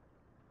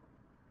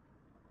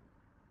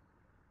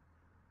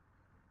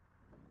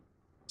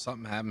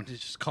 Something happened to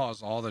just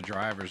cause all the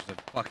drivers to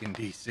fucking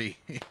DC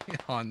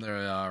on the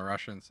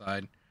Russian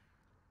side.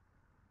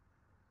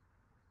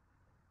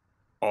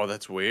 Oh,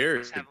 that's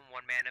weird. Just have them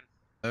one-man him.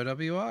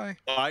 OWI.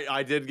 I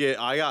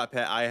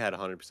had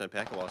 100%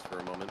 packet loss for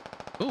a moment.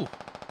 Ooh.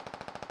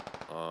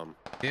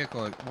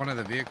 One of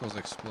the vehicles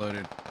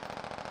exploded.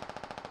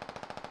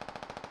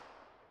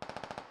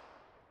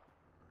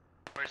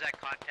 Where's that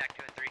contact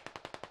 2 and 3?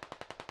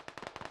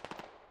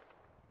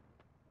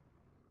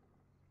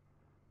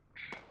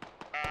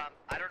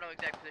 I don't know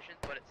exact positions,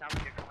 but it sounds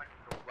like you're going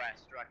from the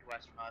west, direct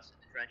west from us in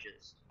the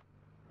trenches.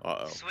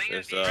 Uh-oh. Swing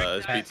This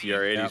of the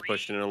BTR-80's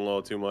pushing in a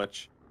little too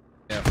much.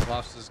 Yeah,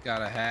 Fluffs has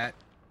got a hat.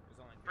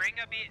 Bring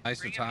a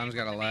Ice of Time's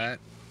got a lat.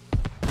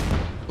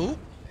 Oop.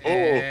 Oh.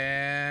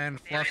 And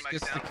Fluffs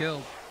gets the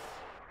kill.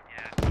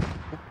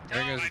 Oop,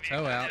 there goes the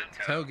toe out.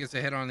 Toe gets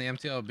a hit on the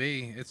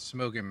MTLB. It's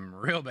smoking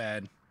real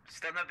bad.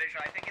 Still no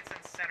visual. I think it's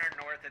in center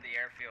north of the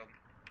airfield.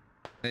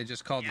 They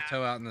just called the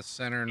toe out in the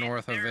center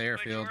north of the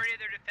airfield. Majority of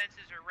their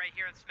defenses are right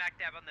here on smack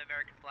dab on the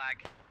American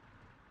flag.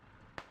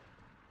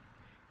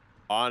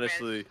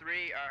 Honestly,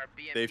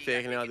 they've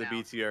taken out the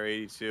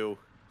BTR-82.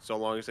 So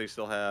long as they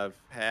still have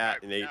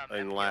hat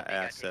and lat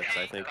assets,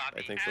 I think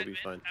they'll be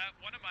fine.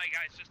 One of my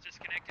guys just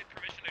disconnected.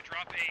 Permission to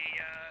drop a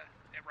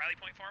rally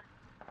point for him.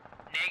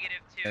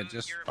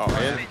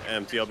 -2.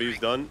 And MTLB's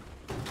done.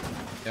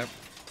 Yep.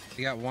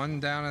 You got one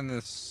down in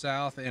the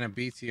south and a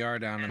BTR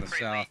down in the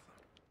south.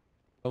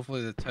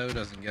 Hopefully the toe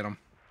doesn't get him.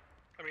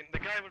 I mean, the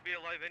guy would be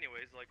alive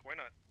anyways. Like, why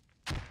not?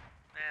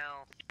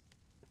 Well,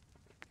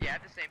 yeah, I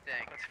have the same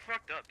thing. That's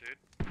fucked up, dude.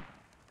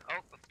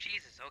 oh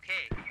Jesus.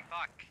 Okay.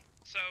 Fuck.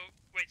 So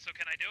wait, so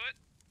can I do it?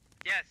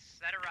 Yes,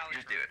 set a rally.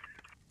 Just do it.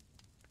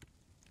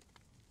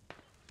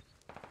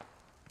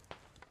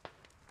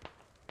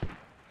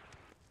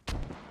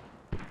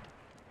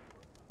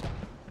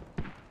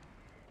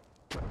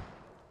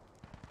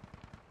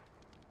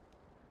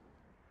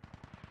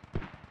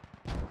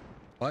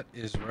 What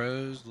is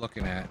Rose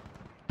looking at?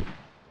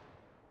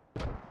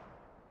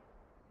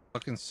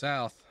 Looking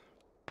south.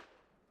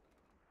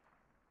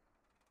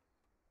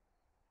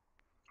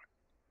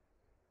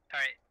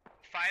 Alright,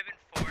 5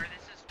 and 4.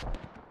 This is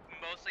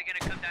mostly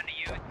gonna come down to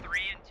you.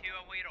 3 and 2.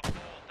 I want you to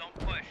hold. Don't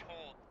push.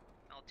 Hold.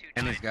 L2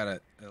 And he's got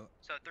a, so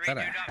is that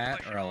a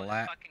hat or a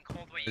lat?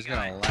 He's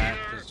got a lat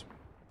just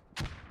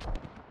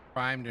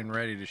primed and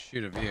ready to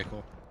shoot a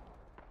vehicle.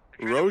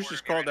 Rose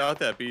just called out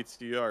that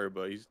BTR,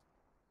 but he's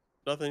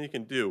nothing he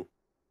can do.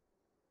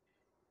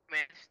 Man,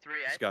 it's 3.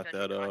 He's got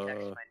that,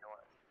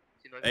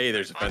 A,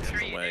 there's a fence in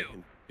the way,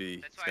 and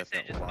B, he's got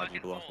that lodgy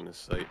blocking his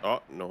sight.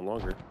 Oh, no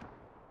longer.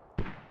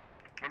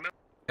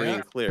 Free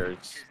and clear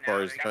as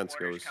far as the fence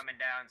goes. Coming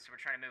down, so we're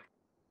trying to move.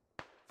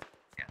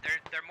 Yeah,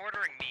 they're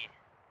mortaring me.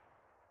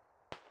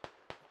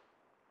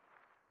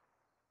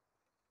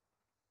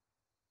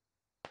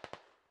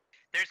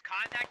 There's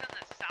contact on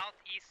the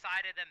southeast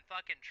side of them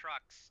fucking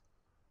trucks.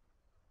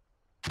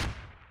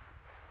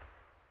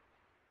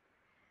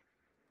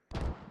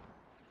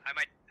 I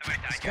might die.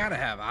 He's got to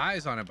have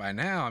eyes on it by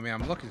now. I mean,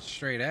 I'm looking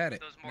straight at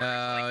it.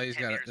 No, he's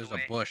got. There's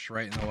a bush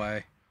right in the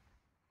way.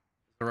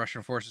 The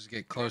Russian forces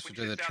get closer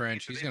to the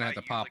trench. He's gonna have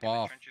to pop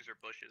off.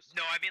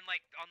 No, I mean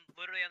like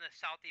literally on the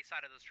southeast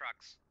side of those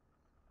trucks.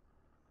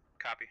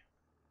 Copy.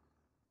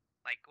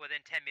 Like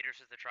within 10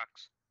 meters of the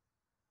trucks.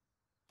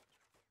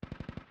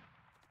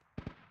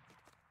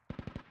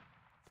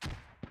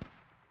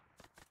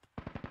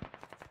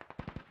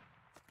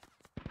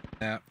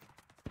 Yeah.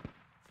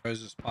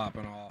 Rose is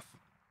popping off.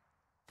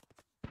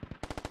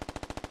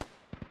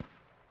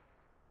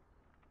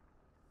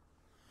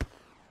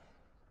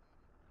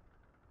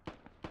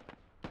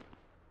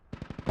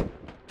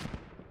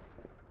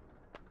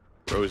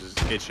 Rose is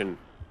itching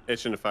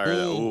to fire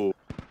that. Ooh.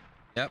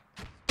 Yep.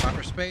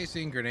 Proper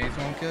spacing. Grenades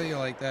won't kill you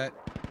like that.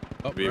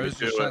 Oh, Rose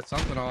just shot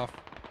something off.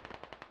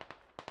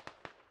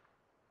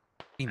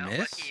 He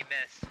missed? He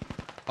missed.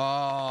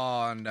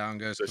 Oh, and down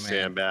goes The command.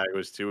 sandbag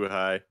was too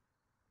high.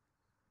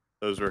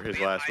 Those were his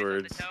last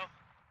words.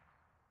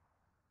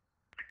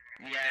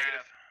 Yeah,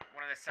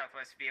 one of the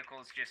southwest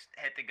vehicles just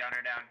hit the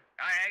gunner down.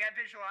 Alright, I got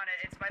visual on it.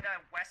 It's by the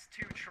west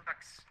 2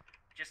 trucks,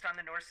 just on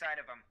the north side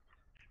of them.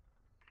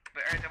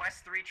 Or the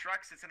west 3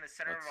 trucks, it's in the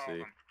center of all of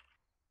them.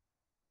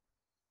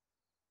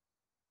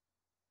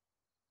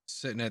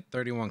 Sitting at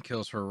 31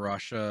 kills for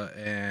Russia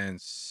and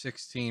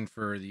 16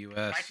 for the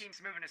U.S. My team's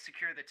moving to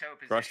secure the tow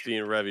position. Rusty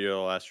and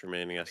Revio, last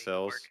remaining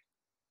SLs.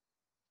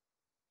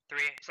 3.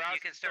 So you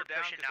can start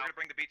pushing now. We're gonna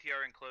bring the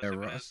BTR in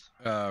close.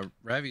 Yeah,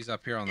 Revy's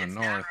up here on the It's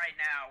north. down right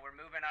now. We're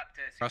moving up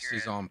to secure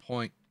Rusty's it. on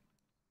point.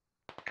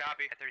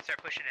 Copy. 3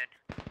 start pushing in.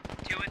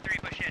 2 and 3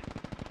 push in.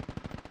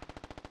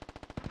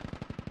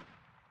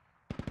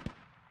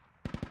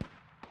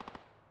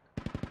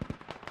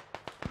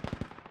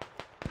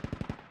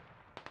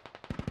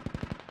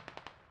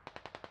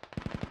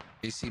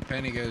 AC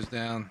Penny goes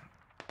down.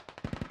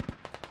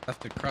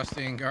 Left to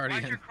Krusty and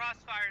Guardian. Watch your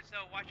crossfires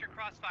though. Watch your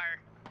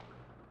crossfire.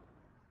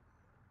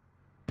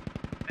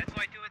 That's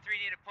why 2 and 3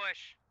 need to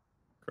push.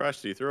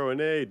 Krusty, throw a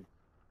nade.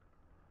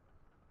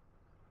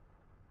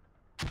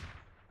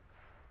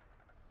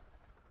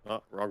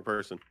 Oh, wrong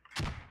person.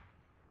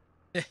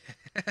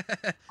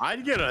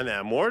 I'd get on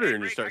that mortar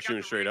and just start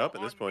shooting straight up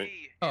at this point.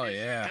 Oh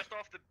yeah. Just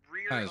off the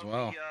rear Might as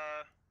well.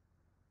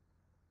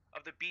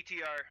 Of the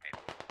BTR.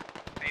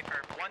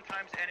 Vapor. 1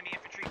 times enemy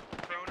infantry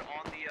prone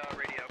on the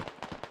radio.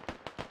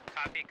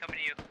 Copy, coming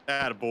to you.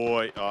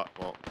 Attaboy. Oh,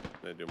 well,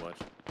 didn't do much.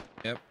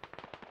 Yep.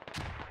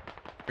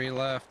 3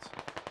 left.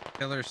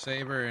 Killer,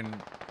 Saber, and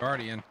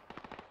Guardian.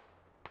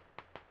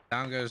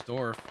 Down goes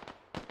Dorf.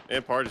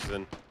 And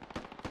Partisan.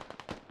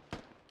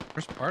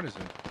 Where's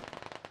Partisan?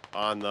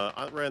 Ran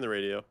the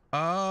radio.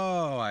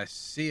 Oh, I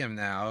see him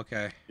now.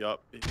 Okay.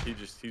 Yup.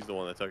 He's the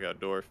one that took out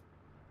Dorf.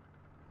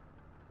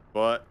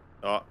 But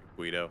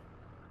Guido.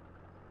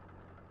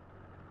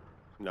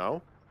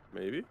 No,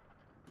 maybe.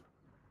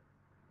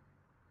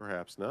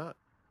 Perhaps not.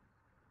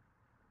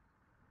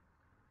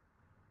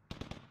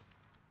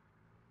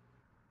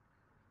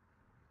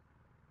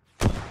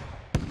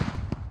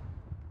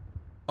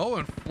 Oh,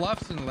 and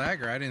Fluffs and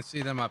Lager. I didn't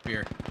see them up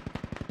here.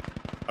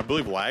 I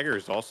believe Lager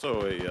is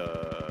also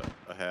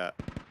a hat.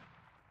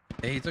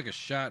 Hey, he took a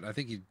shot. I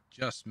think he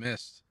just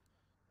missed.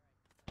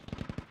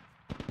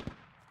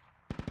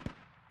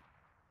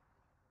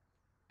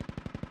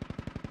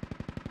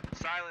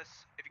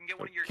 Silas, if you can get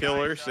one of your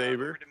Killer, guys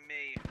Saber, over to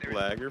me,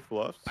 Lager,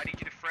 Fluffs. I need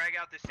you to frag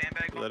out this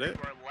sandbag bumper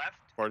to our left.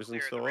 Partisan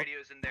Clear. still The up?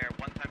 radio's in there.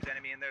 One times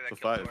enemy in there. That So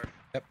killed 5. Dorf.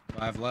 Yep,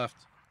 5 left.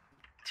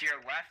 To your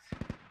left?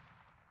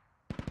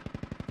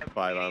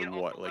 5 Immediate on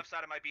off what, the like left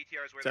side of my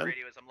BTR is where 10? the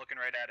radio is. I'm looking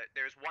right at it.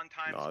 There's one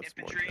times No, it's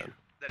more than infantry 10.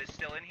 that is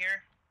still in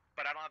here,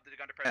 but I don't have the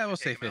gun to press. Yeah, to we'll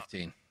say take 'em out.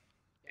 15.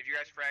 If you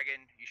guys frag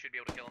in, you should be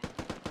able to kill him.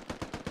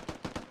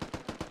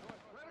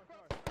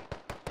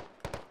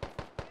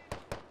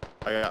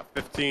 I got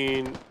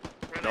 15.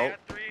 Nope.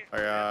 I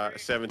got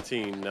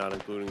 17, not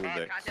including the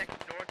dicks. Contact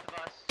north of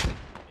us,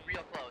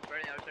 real close, right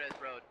on the other side of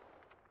this road.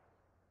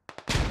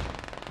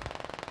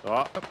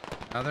 Oh,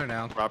 now they're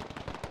down.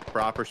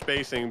 Proper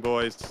spacing,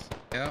 boys.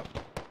 Yep.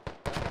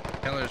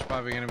 Killer's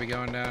probably going to be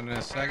going down in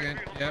a second.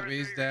 Yep,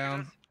 he's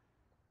down.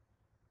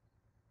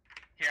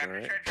 Here, I'm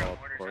gonna try to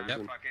drop orders on Yep.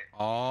 him. Fuck it.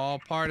 All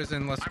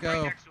Partisan. Let's I'm go.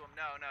 right next to him.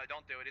 No,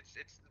 don't do it. It's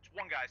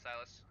one guy,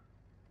 Silas.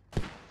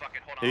 Fuck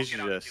it, hold on. He I'll should get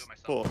out and do just it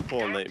myself.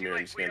 pull a nightmare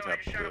and just get on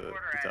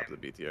top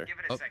of the BTR. Give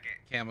it a Oh, second.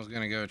 Camel's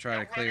going to go try to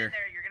Don't run clear. in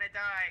there, you're gonna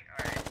die.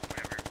 Alright,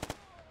 whatever.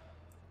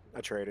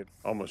 I traded.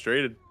 Almost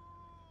traded.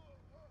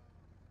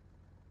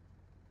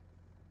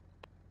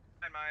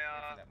 And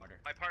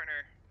my partner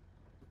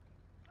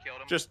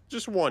killed him.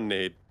 Just one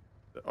nade.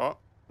 Oh,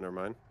 never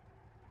mind.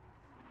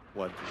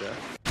 Bled to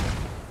death.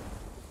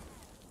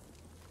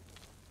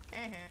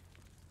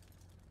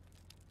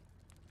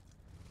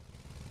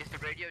 Is the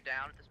radio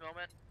down at this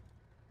moment?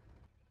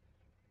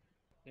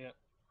 Yep.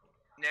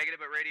 Negative,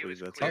 but radio Please,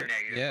 is that's clear. it.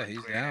 Negative. Yeah, we're he's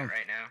clearing it down.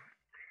 right now.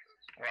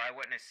 Well, I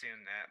wouldn't assume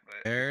that, but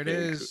There it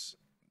is.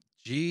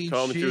 GG.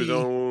 Tell him to his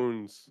own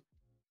wounds.